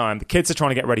don't have time. The kids are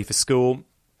trying to get ready for school.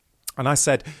 And I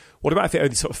said, what about if it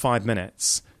only sort of 5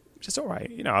 minutes? Which is all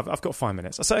right. I've got 5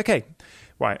 minutes. I said, okay,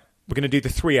 right. We're going to do the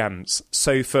 3 M's.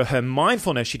 So for her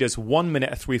mindfulness, she does 1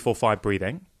 minute of 3-4-5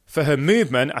 breathing. For her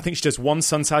movement, I think she does 1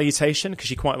 sun salutation because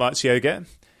she quite likes yoga.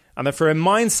 And then for her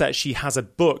mindset, she has a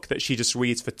book that she just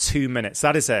reads for 2 minutes.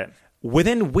 That is it.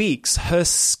 Within weeks, her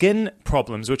skin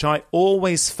problems, which I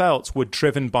always felt were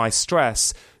driven by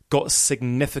stress, got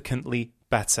significantly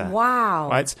better. Wow.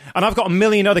 Right? And I've got a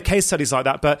million other case studies like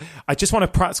that, but I just want a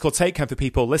practical take home for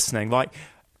people listening. Like,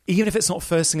 even if it's not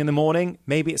first thing in the morning,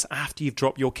 maybe it's after you've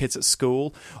dropped your kids at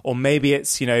school, or maybe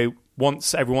it's,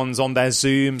 once everyone's on their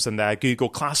Zooms and their Google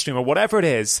Classroom or whatever it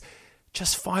is,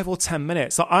 just 5 or 10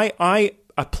 minutes. So I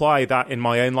apply that in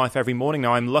my own life every morning.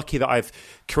 Now, I'm lucky that I've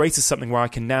created something where I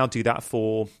can now do that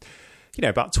for,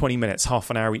 about 20 minutes, half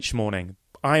an hour each morning.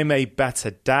 I'm a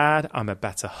better dad. I'm a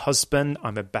better husband.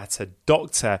 I'm a better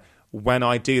doctor when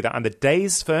I do that. And the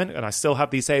days, Fern, and I still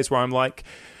have these days where I'm like,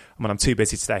 I'm too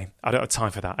busy today. I don't have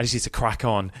time for that. I just need to crack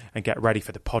on and get ready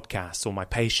for the podcast or my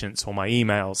patients or my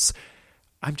emails.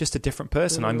 I'm just a different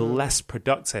person. I'm less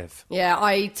productive. Yeah,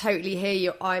 I totally hear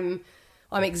you. I'm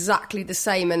exactly the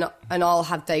same, and I'll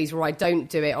have days where I don't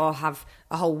do it, or I'll have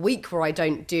a whole week where I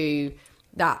don't do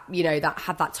that,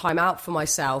 have that time out for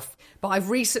myself. But I've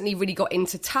recently really got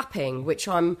into tapping, which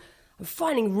I'm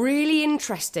finding really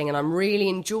interesting and I'm really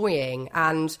enjoying.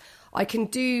 And I can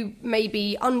do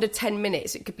maybe under 10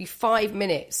 minutes. It could be 5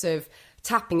 minutes of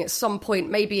tapping at some point.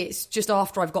 Maybe it's just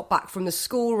after I've got back from the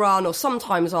school run, or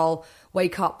sometimes I'll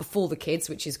wake up before the kids,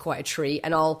 which is quite a treat,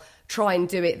 and I'll try and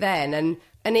do it then.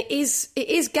 And it is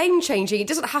game changing. It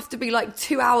doesn't have to be like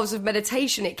 2 hours of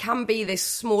meditation. It can be this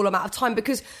small amount of time,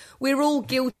 because we're all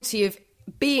guilty of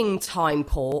being time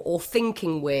poor or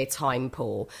thinking we're time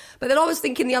poor. But then I was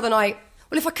thinking the other night,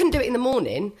 well, if I couldn't do it in the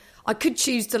morning, I could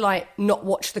choose to not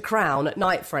watch The Crown at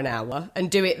night for an hour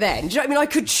and do it then. Do you know what I mean? I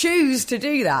could choose to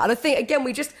do that. And I think, again,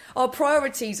 our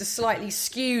priorities are slightly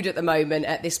skewed at the moment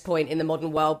at this point in the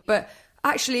modern world. But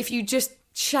actually, if you just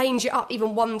change it up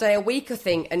even one day a week, I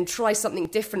think, and try something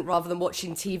different rather than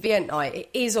watching TV at night, it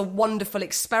is a wonderful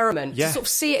experiment. Yeah. To sort of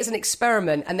see it as an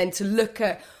experiment and then to look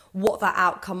at what that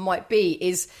outcome might be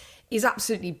is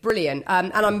absolutely brilliant.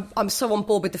 And I'm so on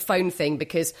board with the phone thing,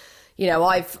 because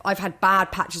I've had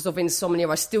bad patches of insomnia.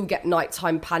 I still get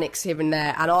nighttime panics here and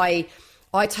there, and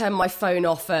I turn my phone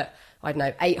off at 8,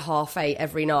 8:30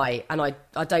 every night, and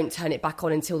I don't turn it back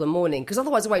on until the morning, because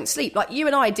otherwise I won't sleep. Like, you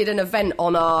and I did an event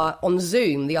on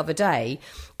Zoom the other day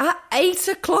at 8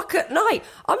 o'clock at night.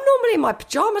 I'm normally in my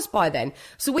pajamas by then,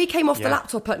 so we came off the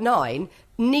laptop at 9.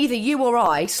 Neither you or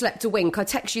I slept a wink. I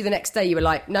text you the next day. You were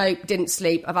like, no, didn't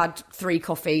sleep. I've had 3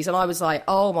 coffees. And I was like,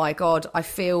 oh, my God, I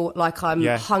feel like I'm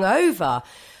hungover.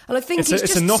 And I think it's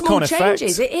just a knock-on small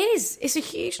changes. It is. It's a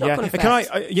huge knock-on effect. Can I,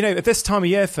 at this time of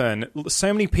year, Fern,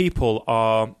 so many people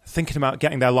are thinking about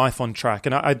getting their life on track.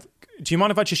 And do you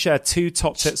mind if I just share 2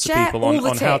 top tips for people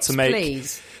on how to make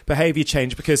behaviour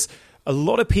change? Because a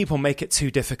lot of people make it too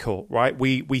difficult, right?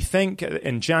 We think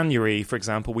in January, for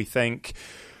example, we think,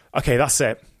 okay, that's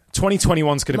it.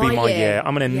 2021 is going to be my year.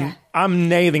 I'm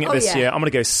nailing it this year. I'm going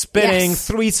to go spinning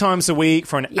 3 times a week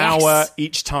for an hour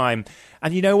each time.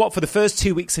 And you know what? For the first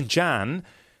 2 weeks in Jan,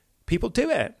 people do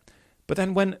it. But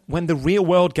then when the real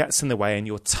world gets in the way and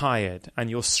you're tired and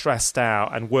you're stressed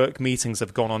out and work meetings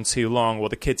have gone on too long, or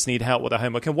the kids need help with their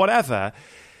homework and whatever,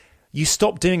 you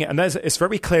stop doing it. And it's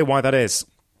very clear why that is.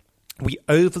 We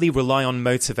overly rely on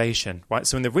motivation, right?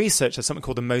 So in the research, there's something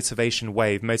called the motivation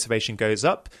wave. Motivation goes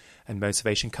up and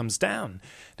motivation comes down.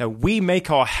 Now, we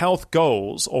make our health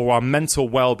goals or our mental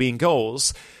well-being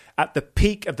goals at the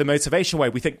peak of the motivation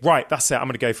wave. We think, right, that's it. I'm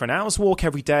going to go for an hour's walk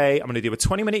every day. I'm going to do a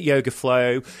 20-minute yoga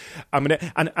flow.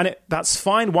 That's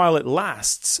fine while it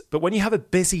lasts. But when you have a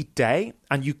busy day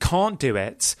and you can't do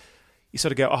it, you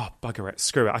sort of go, oh, bugger it,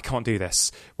 screw it, I can't do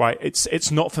this, right?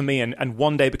 It's not for me. And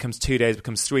one day becomes 2 days,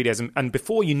 becomes 3 days. And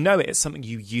before you know it, it's something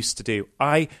you used to do.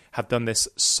 I have done this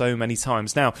so many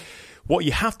times. Now, what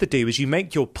you have to do is you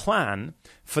make your plan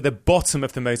for the bottom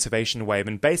of the motivation wave.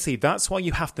 And basically, that's why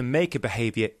you have to make a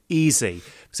behavior easy.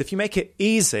 Because if you make it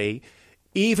easy,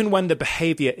 even when the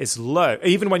behavior is low,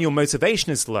 even when your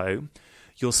motivation is low,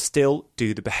 you'll still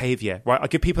do the behavior, right? I'll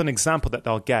give people an example that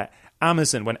they'll get.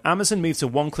 Amazon, when Amazon moved to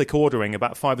one-click ordering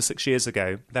about 5 or 6 years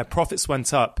ago, their profits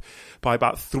went up by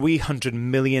about $300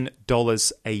 million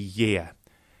a year,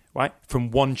 right?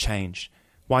 From one change.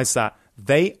 Why is that?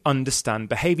 They understand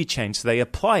behavior change, so they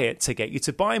apply it to get you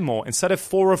to buy more. Instead of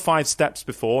 4 or 5 steps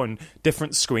before and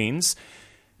different screens,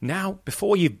 now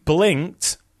before you've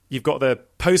blinked, you've got the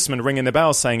postman ringing the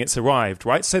bell saying it's arrived,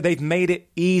 right? So they've made it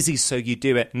easy so you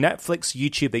do it. Netflix,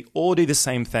 YouTube, they all do the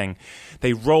same thing.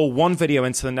 They roll one video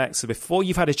into the next. So before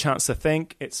you've had a chance to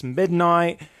think, it's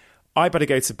midnight, I better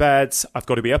go to bed, I've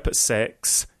got to be up at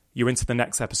 6, you're into the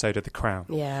next episode of The Crown,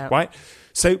 right?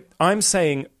 So I'm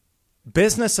saying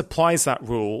business applies that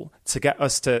rule to get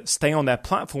us to stay on their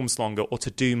platforms longer or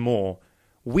to do more.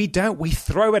 We don't. We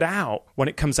throw it out when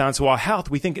it comes down to our health.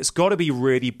 We think it's got to be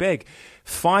really big.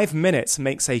 5 minutes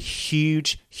makes a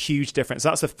huge, huge difference.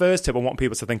 That's the first tip I want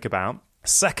people to think about.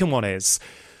 Second one is,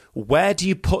 where do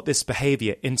you put this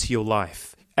behavior into your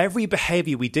life? Every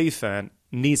behavior we do, Fern,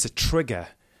 needs a trigger,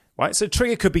 right? So a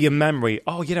trigger could be a memory.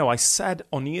 Oh, I said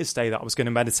on New Year's Day that I was going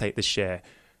to meditate this year.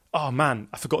 Oh man,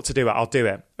 I forgot to do it. I'll do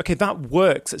it. Okay, that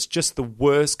works. It's just the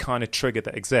worst kind of trigger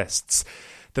that exists.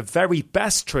 The very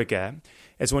best trigger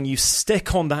is when you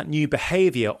stick on that new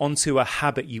behavior onto a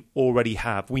habit you already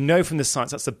have. We know from the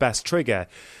science that's the best trigger.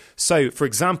 So, for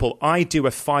example, I do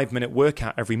a 5-minute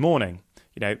workout every morning.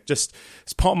 Just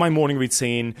as part of my morning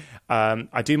routine,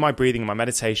 I do my breathing and my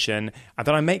meditation, and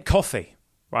then I make coffee,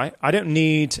 right? I don't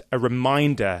need a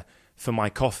reminder for my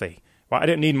coffee. Right, I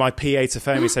don't need my PA to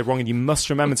phone me and say, Rongan, you must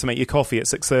remember to make your coffee at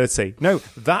 6:30. No,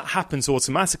 that happens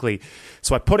automatically.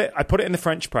 So I put it in the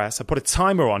French press. I put a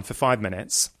timer on for 5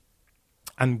 minutes.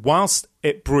 And whilst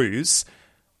it brews,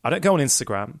 I don't go on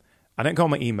Instagram. I don't go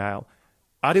on my email.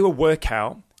 I do a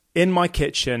workout in my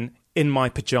kitchen, in my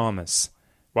pajamas,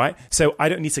 right? So I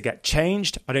don't need to get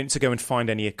changed. I don't need to go and find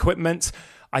any equipment.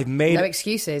 I've made no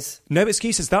excuses. No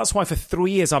excuses. That's why for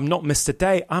 3 years I've not missed a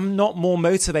day. I'm not more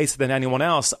motivated than anyone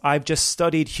else. I've just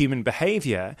studied human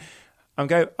behavior and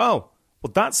go, oh,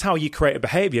 well, that's how you create a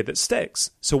behavior that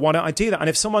sticks. So why don't I do that? And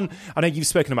if someone, I know you've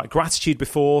spoken about gratitude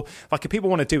before, like if people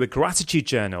want to do a gratitude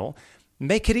journal,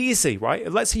 make it easy,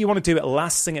 right? Let's say you want to do it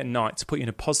last thing at night to put you in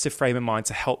a positive frame of mind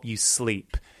to help you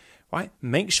sleep, right?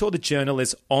 Make sure the journal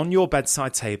is on your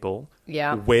bedside table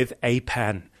with a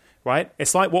pen. Right?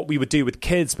 It's like what we would do with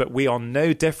kids, but we are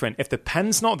no different. If the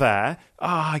pen's not there,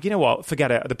 you know what?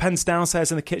 Forget it. The pen's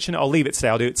downstairs in the kitchen. I'll leave it today.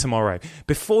 I'll do it tomorrow.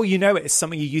 Before you know it, it's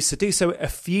something you used to do. So a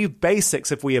few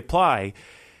basics, if we apply,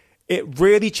 it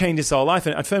really changes our life.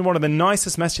 And I found one of the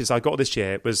nicest messages I got this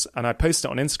year was, and I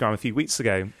posted it on Instagram a few weeks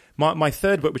ago, my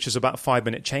third book, which is about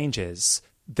 5-minute changes.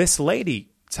 This lady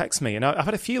texted me, and I've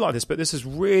had a few like this, but this has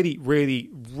really,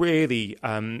 really, really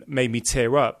made me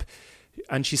tear up.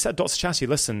 And she said, Dr. Chassie,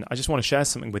 listen, I just want to share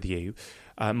something with you.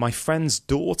 My friend's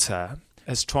daughter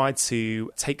has tried to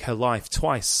take her life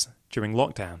twice during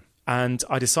lockdown. And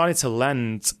I decided to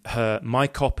lend her my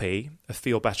copy of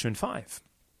Feel Better in 5.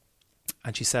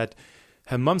 And she said,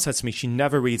 her mum said to me, she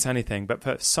never reads anything, but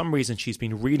for some reason she's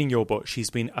been reading your book. She's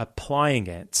been applying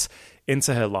it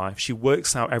into her life. She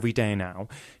works out every day now.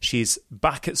 She's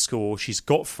back at school. She's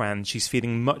got friends. She's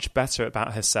feeling much better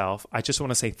about herself. I just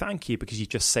want to say thank you because you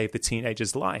just saved the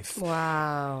teenager's life.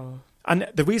 Wow. And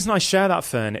the reason I share that,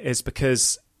 Fern, is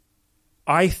because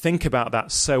I think about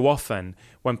that so often.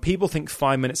 When people think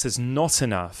 5 minutes is not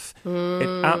enough,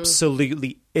 it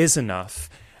absolutely is enough.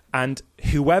 And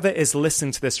whoever is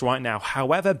listening to this right now,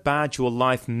 however bad your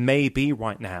life may be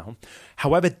right now,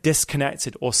 however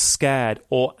disconnected or scared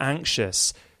or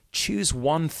anxious, choose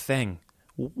one thing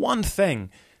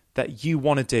that you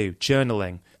want to do.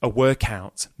 Journaling, a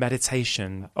workout,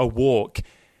 meditation, a walk.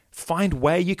 Find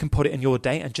where you can put it in your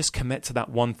day and just commit to that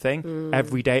one thing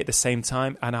every day at the same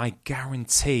time. And I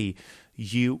guarantee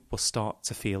you will start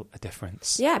to feel a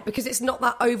difference. Yeah, because it's not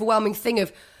that overwhelming thing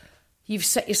of, you've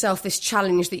set yourself this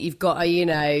challenge that you've got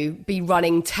to, be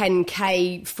running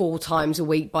 10K 4 times a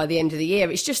week by the end of the year.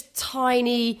 It's just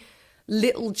tiny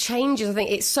little changes. I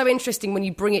think it's so interesting when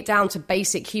you bring it down to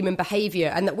basic human behaviour,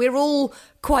 and that we're all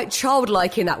quite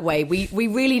childlike in that way. We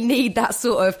really need that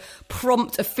sort of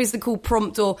prompt, a physical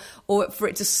prompt, or for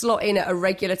it to slot in at a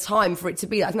regular time for it to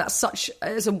be. I think that's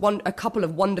a couple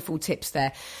of wonderful tips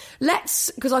there.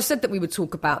 Because I said that we would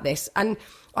talk about this, and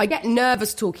I get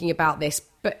nervous talking about this,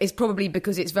 but it's probably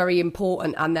because it's very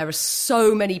important, and there are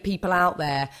so many people out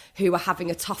there who are having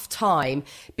a tough time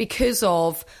because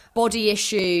of body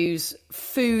issues,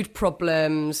 food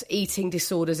problems, eating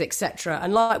disorders, etc.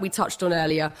 And like we touched on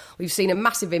earlier, we've seen a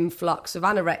massive influx of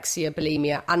anorexia,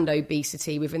 bulimia and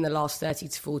obesity within the last 30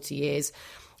 to 40 years.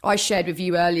 I shared with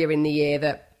you earlier in the year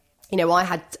that, I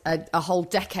had a whole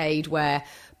decade where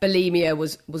bulimia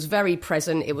was very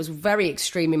present. It was very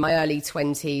extreme in my early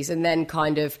 20s and then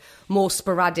kind of more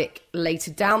sporadic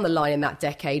later down the line in that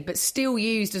decade, but still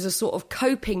used as a sort of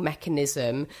coping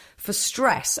mechanism for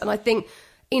stress. And I think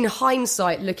in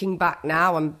hindsight, looking back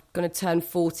now, I'm going to turn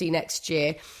 40 next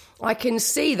year, I can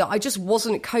see that I just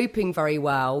wasn't coping very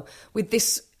well with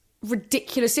this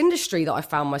ridiculous industry that I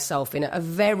found myself in at a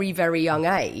very, very young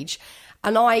age.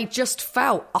 And I just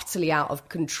felt utterly out of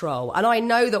control. And I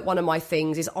know that one of my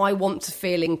things is I want to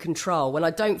feel in control. When I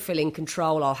don't feel in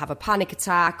control, I'll have a panic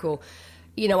attack or,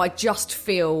 I just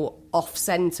feel off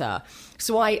centre.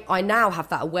 So I now have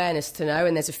that awareness to know,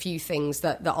 and there's a few things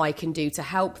that I can do to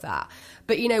help that.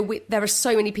 But, there are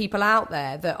so many people out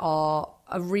there that are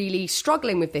really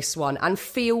struggling with this one and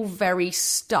feel very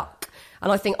stuck.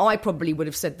 And I think I probably would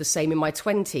have said the same in my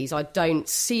 20s. I don't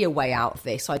see a way out of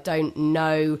this. I don't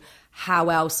know how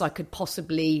else I could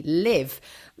possibly live,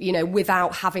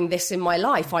 without having this in my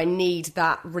life. I need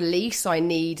that release. I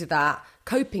need that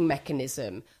coping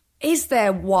mechanism. Is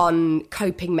there one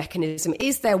coping mechanism?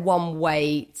 Is there one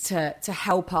way to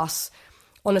help us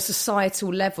on a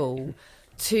societal level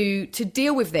to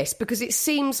deal with this? Because it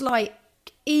seems like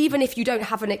even if you don't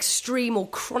have an extreme or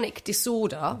chronic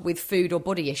disorder with food or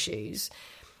body issues,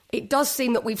 it does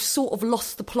seem that we've sort of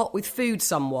lost the plot with food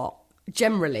somewhat,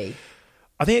 generally.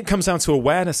 I think it comes down to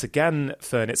awareness again,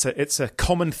 Fern. It's a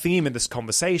common theme in this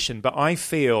conversation, but I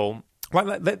feel, right,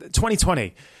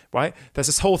 2020, right? There's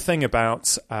this whole thing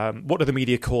about, what do the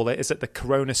media call it? Is it the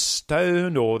Corona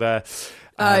Stone or the...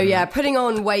 putting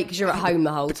on weight because you're at home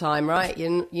the whole time, right?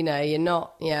 You're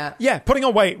not, yeah. Yeah, putting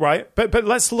on weight, right? But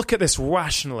let's look at this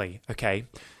rationally, okay?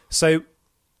 So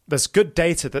there's good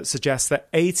data that suggests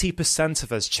that 80%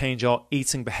 of us change our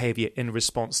eating behavior in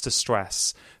response to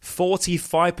stress.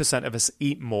 45% of us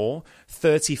eat more,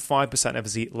 35% of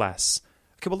us eat less.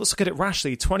 Okay, well, let's look at it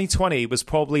rationally. 2020 was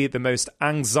probably the most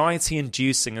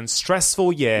anxiety-inducing and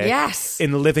stressful year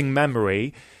in living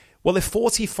memory. Well, if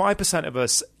 45% of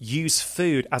us use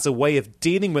food as a way of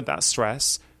dealing with that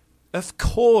stress, of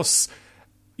course,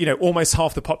 almost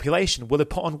half the population will have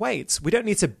put on weight. We don't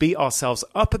need to beat ourselves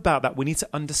up about that. We need to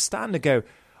understand and go,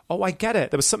 oh, I get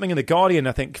it. There was something in The Guardian,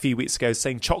 I think, a few weeks ago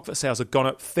saying chocolate sales have gone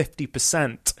up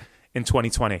 50% in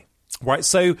 2020, right?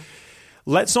 So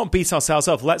let's not beat ourselves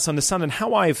up. Let's understand. And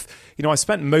how I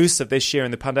spent most of this year in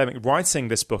the pandemic writing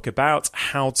this book about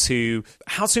how to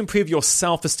improve your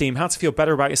self-esteem, how to feel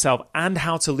better about yourself, and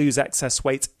how to lose excess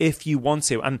weight if you want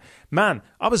to. And man,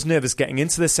 I was nervous getting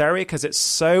into this area because it's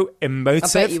so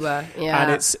emotive. I bet you were, yeah.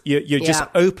 And it's you're just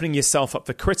opening yourself up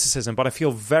for criticism. But I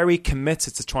feel very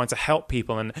committed to trying to help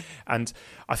people, and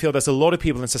I feel there's a lot of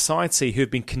people in society who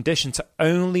have been conditioned to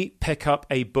only pick up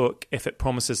a book if it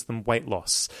promises them weight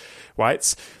loss, right?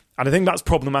 And I think that's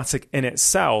problematic in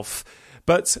itself.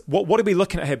 But what are we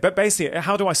looking at here? But basically,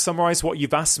 how do I summarize what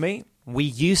you've asked me? We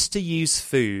used to use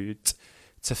food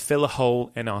to fill a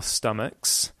hole in our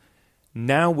stomachs.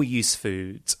 Now we use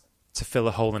food to fill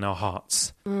a hole in our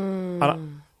hearts. That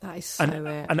is so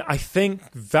weird. And I think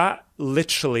that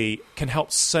literally can help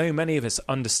so many of us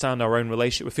understand our own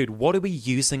relationship with food. What are we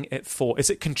using it for? Is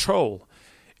it control?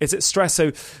 Is it stress?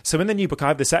 So in the new book, I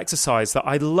have this exercise that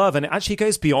I love, and it actually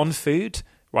goes beyond food,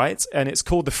 right? And it's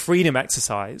called the Freedom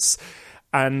Exercise.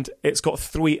 And it's got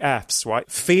 3 Fs,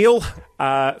 right? Feel,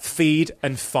 feed,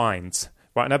 and find.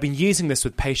 Right, and I've been using this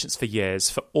with patients for years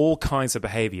for all kinds of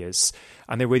behaviors,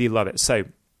 and they really love it. So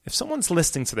if someone's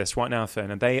listening to this right now,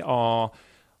 Fern, and they are,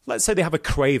 let's say they have a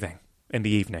craving in the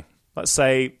evening. Let's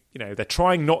say, they're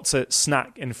trying not to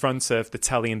snack in front of the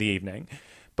telly in the evening,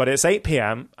 but it's 8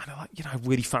 p.m. and they're like, I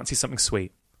really fancy something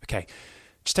sweet. Okay,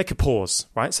 just take a pause,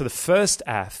 right? So the first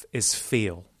F is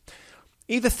feel.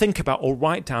 Either think about or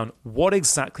write down what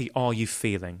exactly are you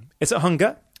feeling. Is it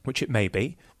hunger, which it may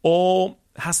be, or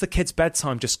has the kids'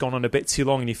 bedtime just gone on a bit too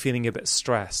long and you're feeling a bit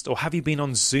stressed? Or have you been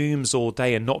on Zooms all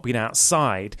day and not been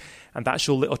outside and that's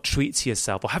your little treat to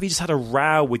yourself? Or have you just had a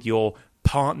row with your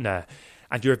partner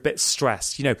and you're a bit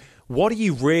stressed? What are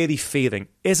you really feeling?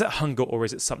 Is it hunger or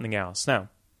is it something else? Now,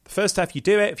 the first F, you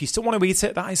do it. If you still want to eat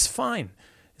it, that is fine.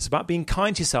 It's about being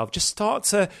kind to yourself. Just start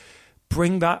to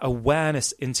bring that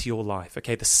awareness into your life.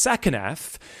 Okay, the second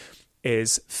F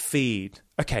is feed.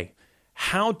 Okay,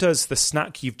 how does the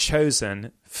snack you've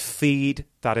chosen feed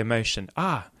that emotion?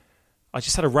 I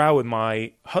just had a row with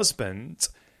my husband,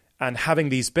 and having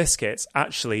these biscuits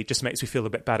actually just makes me feel a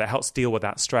bit better. It helps deal with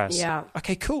that stress. Yeah.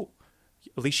 Okay, cool.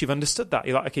 At least you've understood that.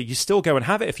 You're like, okay, you still go and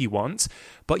have it if you want,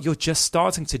 but you're just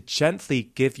starting to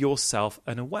gently give yourself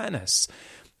an awareness.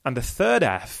 And the third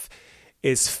F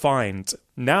is find.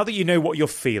 Now that you know what you're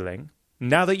feeling,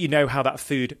 now that you know how that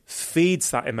food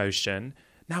feeds that emotion,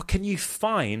 Now, can you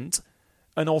find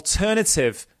an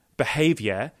alternative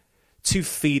behavior to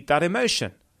feed that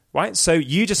emotion? Right? So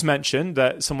you just mentioned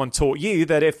that someone taught you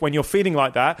that if when you're feeling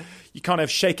like that, you kind of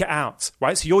shake it out,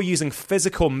 right? So you're using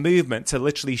physical movement to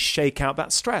literally shake out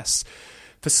that stress.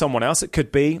 For someone else, it could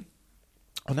be,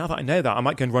 well, now that I know that, I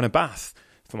might go and run a bath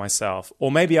for myself. Or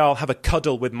maybe I'll have a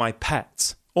cuddle with my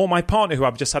pet or my partner who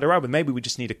I've just had around with. Maybe we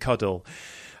just need a cuddle.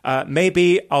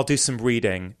 Maybe I'll do some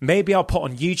reading. Maybe I'll put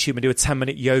on YouTube and do a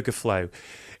 10-minute yoga flow.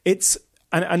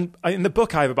 And in the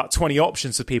book, I have about 20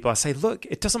 options for people. I say, look,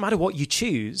 it doesn't matter what you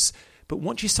choose, but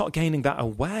once you start gaining that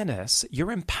awareness,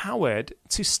 you're empowered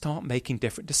to start making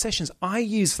different decisions. I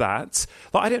use that.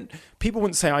 People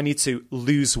wouldn't say I need to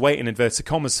lose weight in inverted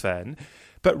commas, Fern,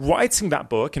 but writing that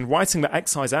book and writing that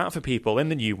exercise out for people in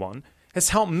the new one has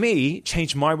helped me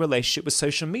change my relationship with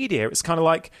social media. It's kind of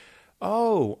like,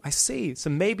 oh, I see. So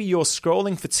maybe you're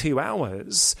scrolling for 2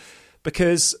 hours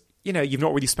because you've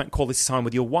not really spent quality time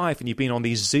with your wife and you've been on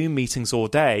these Zoom meetings all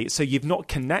day. So you've not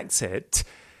connected.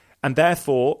 And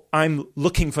therefore, I'm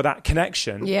looking for that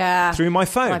connection through my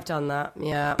phone. I've done that,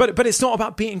 yeah. But it's not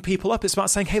about beating people up. It's about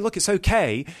saying, hey, look, it's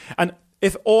okay. And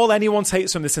if all anyone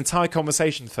takes from this entire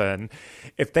conversation, Fern,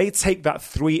 if they take that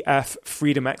 3F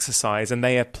freedom exercise and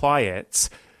they apply it,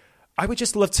 I would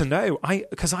just love to know,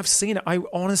 because I've seen it. I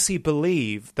honestly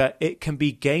believe that it can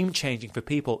be game-changing for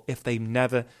people if they've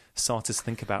never started to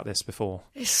think about this before.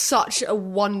 It's such a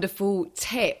wonderful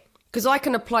tip, because I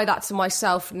can apply that to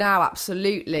myself now,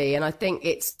 absolutely. And I think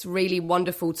it's really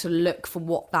wonderful to look for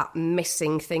what that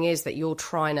missing thing is that you're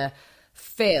trying to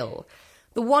fill.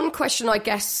 The one question I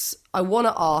guess I want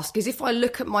to ask is if I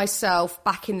look at myself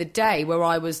back in the day where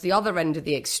I was the other end of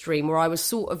the extreme, where I was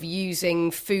sort of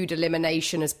using food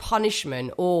elimination as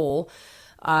punishment or,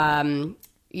 binging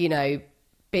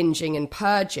and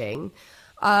purging,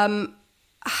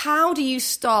 how do you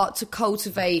start to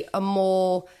cultivate a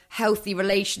more healthy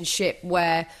relationship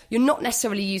where you're not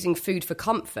necessarily using food for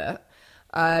comfort,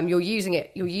 you're using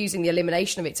the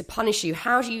elimination of it to punish you?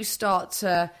 How do you start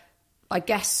to, I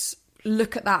guess,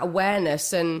 look at that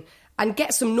awareness and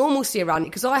get some normalcy around it?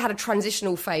 Because I had a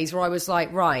transitional phase where I was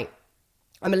like, right,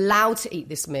 I'm allowed to eat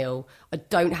this meal. I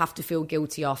don't have to feel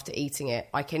guilty after eating it.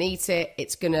 I can eat it.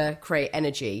 It's going to create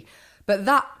energy. But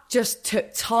that just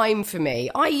took time for me.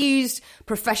 I used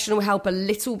professional help a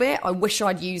little bit. I wish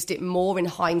I'd used it more in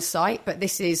hindsight, but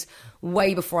this is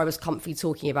way before I was comfy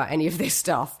talking about any of this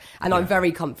stuff. And I'm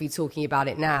very comfy talking about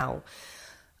it now.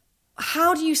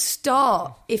 How do you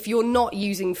start if you're not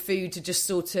using food to just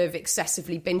sort of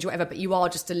excessively binge or whatever, but you are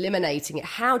just eliminating it?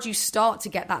 How do you start to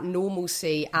get that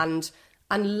normalcy and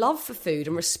love for food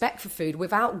and respect for food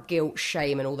without guilt,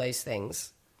 shame, and all those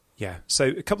things? Yeah. So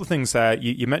a couple of things there.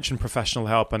 You mentioned professional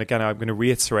help. And again, I'm going to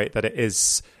reiterate that it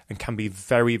is and can be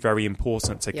very, very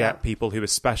important to get people who are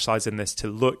specialised in this to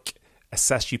look,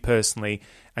 assess you personally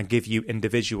and give you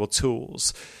individual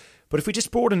tools. But if we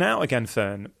just broaden out again,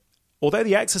 Fern, although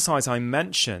the exercise I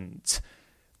mentioned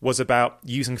was about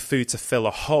using food to fill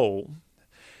a hole,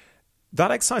 that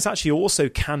exercise actually also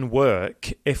can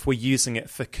work if we're using it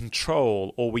for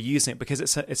control or we're using it because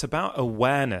it's about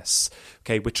awareness.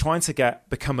 Okay, we're trying to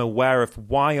become aware of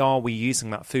why are we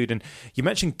using that food. And you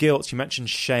mentioned guilt, you mentioned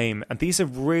shame, and these are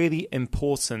really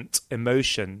important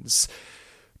emotions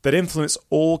that influence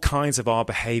all kinds of our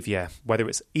behavior, whether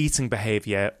it's eating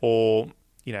behavior or,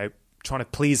 trying to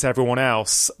please everyone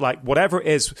else, like whatever it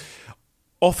is.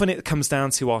 Often it comes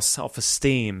down to our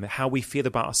self-esteem, how we feel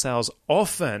about ourselves.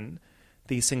 Often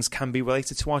these things can be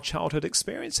related to our childhood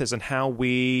experiences and how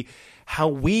we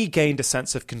gained a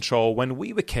sense of control when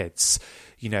we were kids,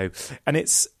 And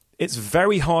it's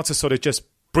very hard to sort of just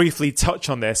briefly touch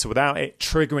on this without it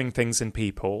triggering things in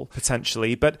people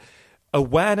potentially, but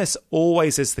awareness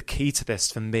always is the key to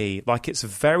this for me. Like, it's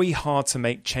very hard to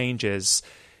make changes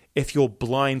if you're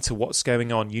blind to what's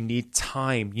going on. You need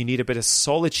time. You need a bit of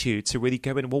solitude to really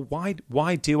go in. Well,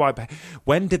 why do I?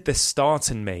 When did this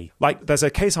start in me? Like, there's a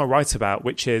case I write about,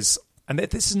 which is, and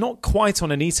this is not quite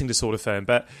on an eating disorder, Fern,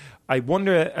 but I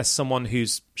wonder, as someone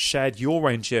who's shared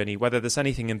your own journey, whether there's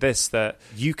anything in this that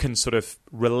you can sort of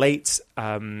relate.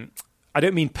 I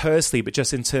don't mean personally, but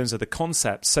just in terms of the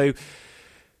concept. So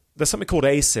there's something called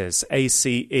ACEs,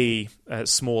 A-C-E,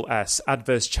 small s,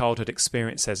 Adverse Childhood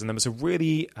Experiences. And there was a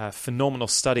really phenomenal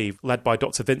study led by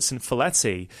Dr. Vincent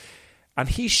Folletti. And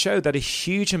he showed that a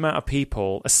significant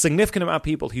amount of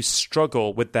people who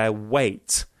struggle with their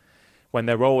weight when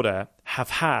they're older have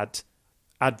had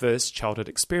adverse childhood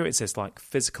experiences like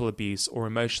physical abuse or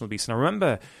emotional abuse. And I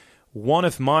remember one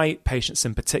of my patients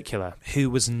in particular who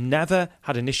was never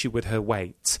had an issue with her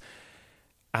weight.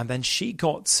 And then she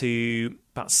got to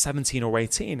about 17 or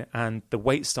 18 and the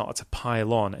weight started to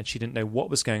pile on and she didn't know what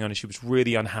was going on and she was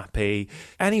really unhappy.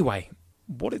 Anyway,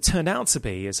 what it turned out to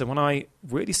be is that when I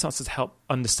really started to help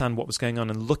understand what was going on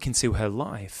and look into her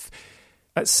life,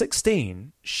 at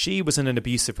 16, she was in an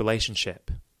abusive relationship.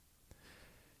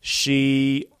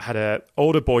 She had an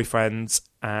older boyfriend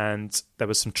and there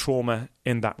was some trauma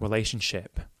in that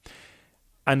relationship.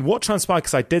 And what transpired,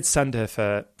 because I did send her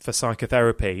for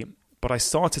psychotherapy, but I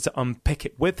started to unpick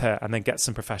it with her and then get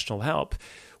some professional help.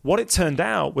 What it turned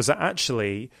out was that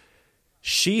actually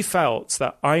she felt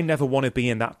that I never want to be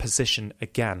in that position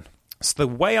again. So the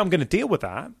way I'm going to deal with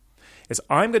that is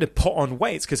I'm going to put on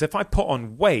weight, because if I put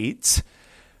on weight,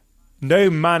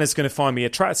 no man is going to find me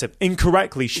attractive.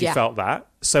 Incorrectly, she felt that.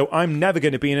 So I'm never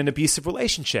going to be in an abusive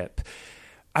relationship.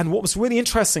 And what was really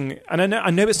interesting, and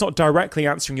I know it's not directly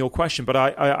answering your question, but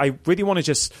I really want to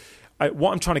just,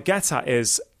 what I'm trying to get at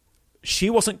is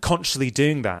she wasn't consciously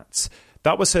doing that.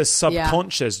 That was her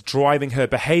subconscious driving her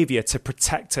behavior to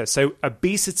protect her. So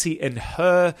obesity in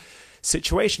her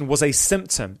situation was a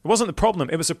symptom. It wasn't the problem.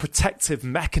 It was a protective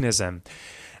mechanism.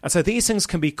 And so these things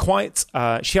can be quite,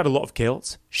 she had a lot of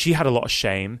guilt. She had a lot of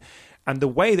shame. And the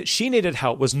way that she needed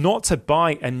help was not to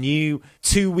buy a new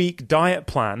 2-week diet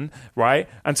plan, right?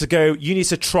 And to go, you need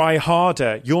to try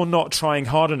harder. You're not trying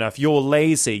hard enough. You're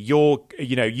lazy. You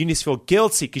need to feel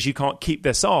guilty because you can't keep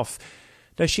this off.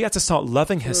 No, she had to start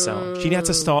loving herself. She had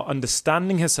to start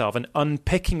understanding herself and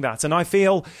unpicking that. And I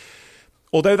feel,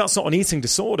 although that's not an eating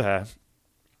disorder,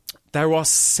 there are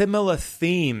similar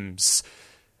themes,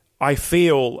 I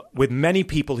feel, with many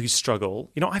people who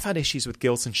struggle. I've had issues with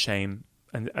guilt and shame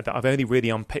and that I've only really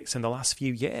unpicked in the last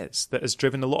few years that has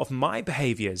driven a lot of my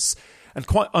behaviors and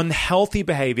quite unhealthy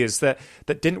behaviors that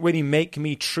didn't really make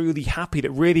me truly happy,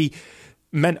 that really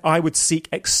meant I would seek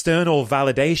external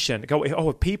validation. Go, oh,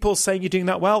 are people saying you're doing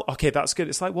that well? Okay, that's good.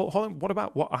 It's like, well, hold on, what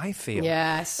about what I feel?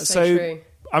 Yes, so true.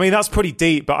 I mean, that's pretty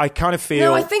deep, but I kind of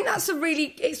feel... No, I think it's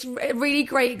a really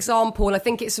great example, and I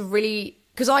think it's a really...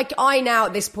 Because I now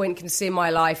at this point can see in my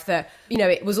life that,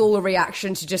 it was all a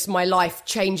reaction to just my life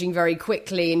changing very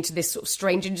quickly into this sort of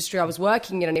strange industry I was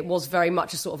working in, and it was very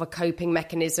much a sort of a coping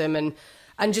mechanism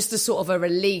and just a sort of a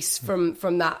release from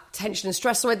that tension and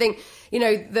stress. So I think,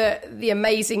 the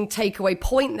amazing takeaway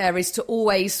point there is to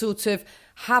always sort of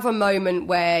have a moment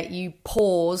where you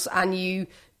pause and you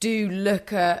do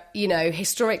look at,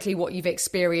 historically what you've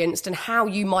experienced and how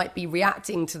you might be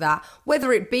reacting to that,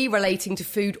 whether it be relating to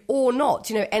food or not,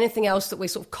 anything else that we're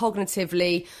sort of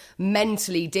cognitively,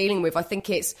 mentally dealing with. I think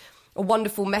it's a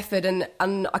wonderful method.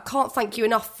 And I can't thank you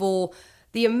enough for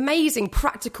the amazing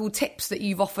practical tips that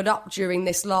you've offered up during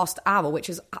this last hour, which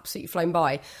has absolutely flown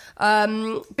by,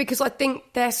 because I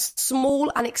think they're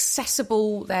small and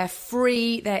accessible, they're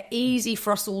free, they're easy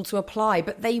for us all to apply,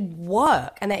 but they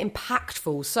work and they're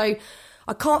impactful. So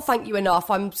I can't thank you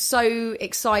enough. I'm so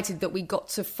excited that we got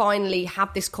to finally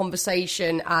have this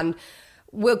conversation, and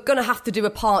we're going to have to do a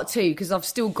part 2 because I've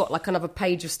still got like another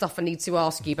page of stuff I need to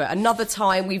ask you, but another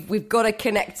time we've got to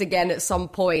connect again at some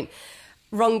point.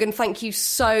 Rangan, thank you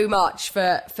so much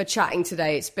for chatting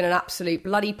today. It's been an absolute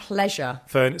bloody pleasure.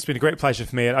 Fern, it's been a great pleasure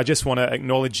for me. And I just want to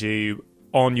acknowledge you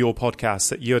on your podcast,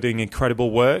 that you're doing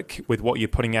incredible work with what you're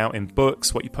putting out in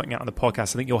books, what you're putting out on the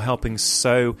podcast. I think you're helping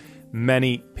so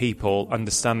many people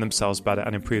understand themselves better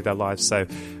and improve their lives. So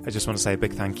I just want to say a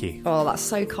big thank you. Oh, that's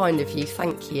so kind of you.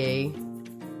 Thank you.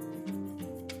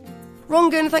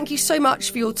 Rangan, thank you so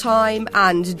much for your time,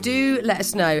 and do let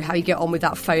us know how you get on with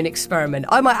that phone experiment.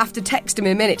 I might have to text him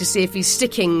in a minute to see if he's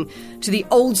sticking to the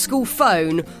old school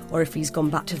phone or if he's gone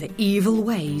back to the evil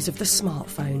ways of the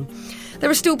smartphone. There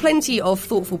are still plenty of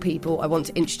thoughtful people I want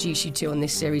to introduce you to on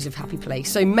this series of Happy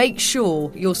Place, so make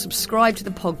sure you're subscribed to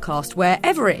the podcast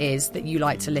wherever it is that you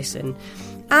like to listen.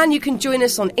 And you can join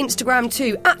us on Instagram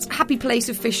too, at Happy Place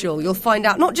Official. You'll find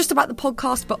out not just about the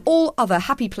podcast, but all other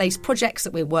Happy Place projects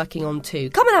that we're working on too.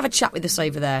 Come and have a chat with us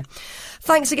over there.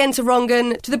 Thanks again to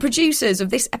Rangan, to the producers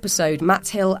of this episode, Matt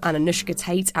Hill and Anushka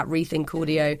Tate at Rethink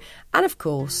Audio. And of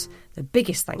course, the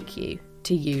biggest thank you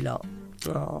to you lot.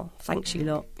 Oh, thanks you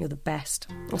lot. You're the best.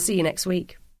 I'll see you next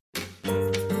week.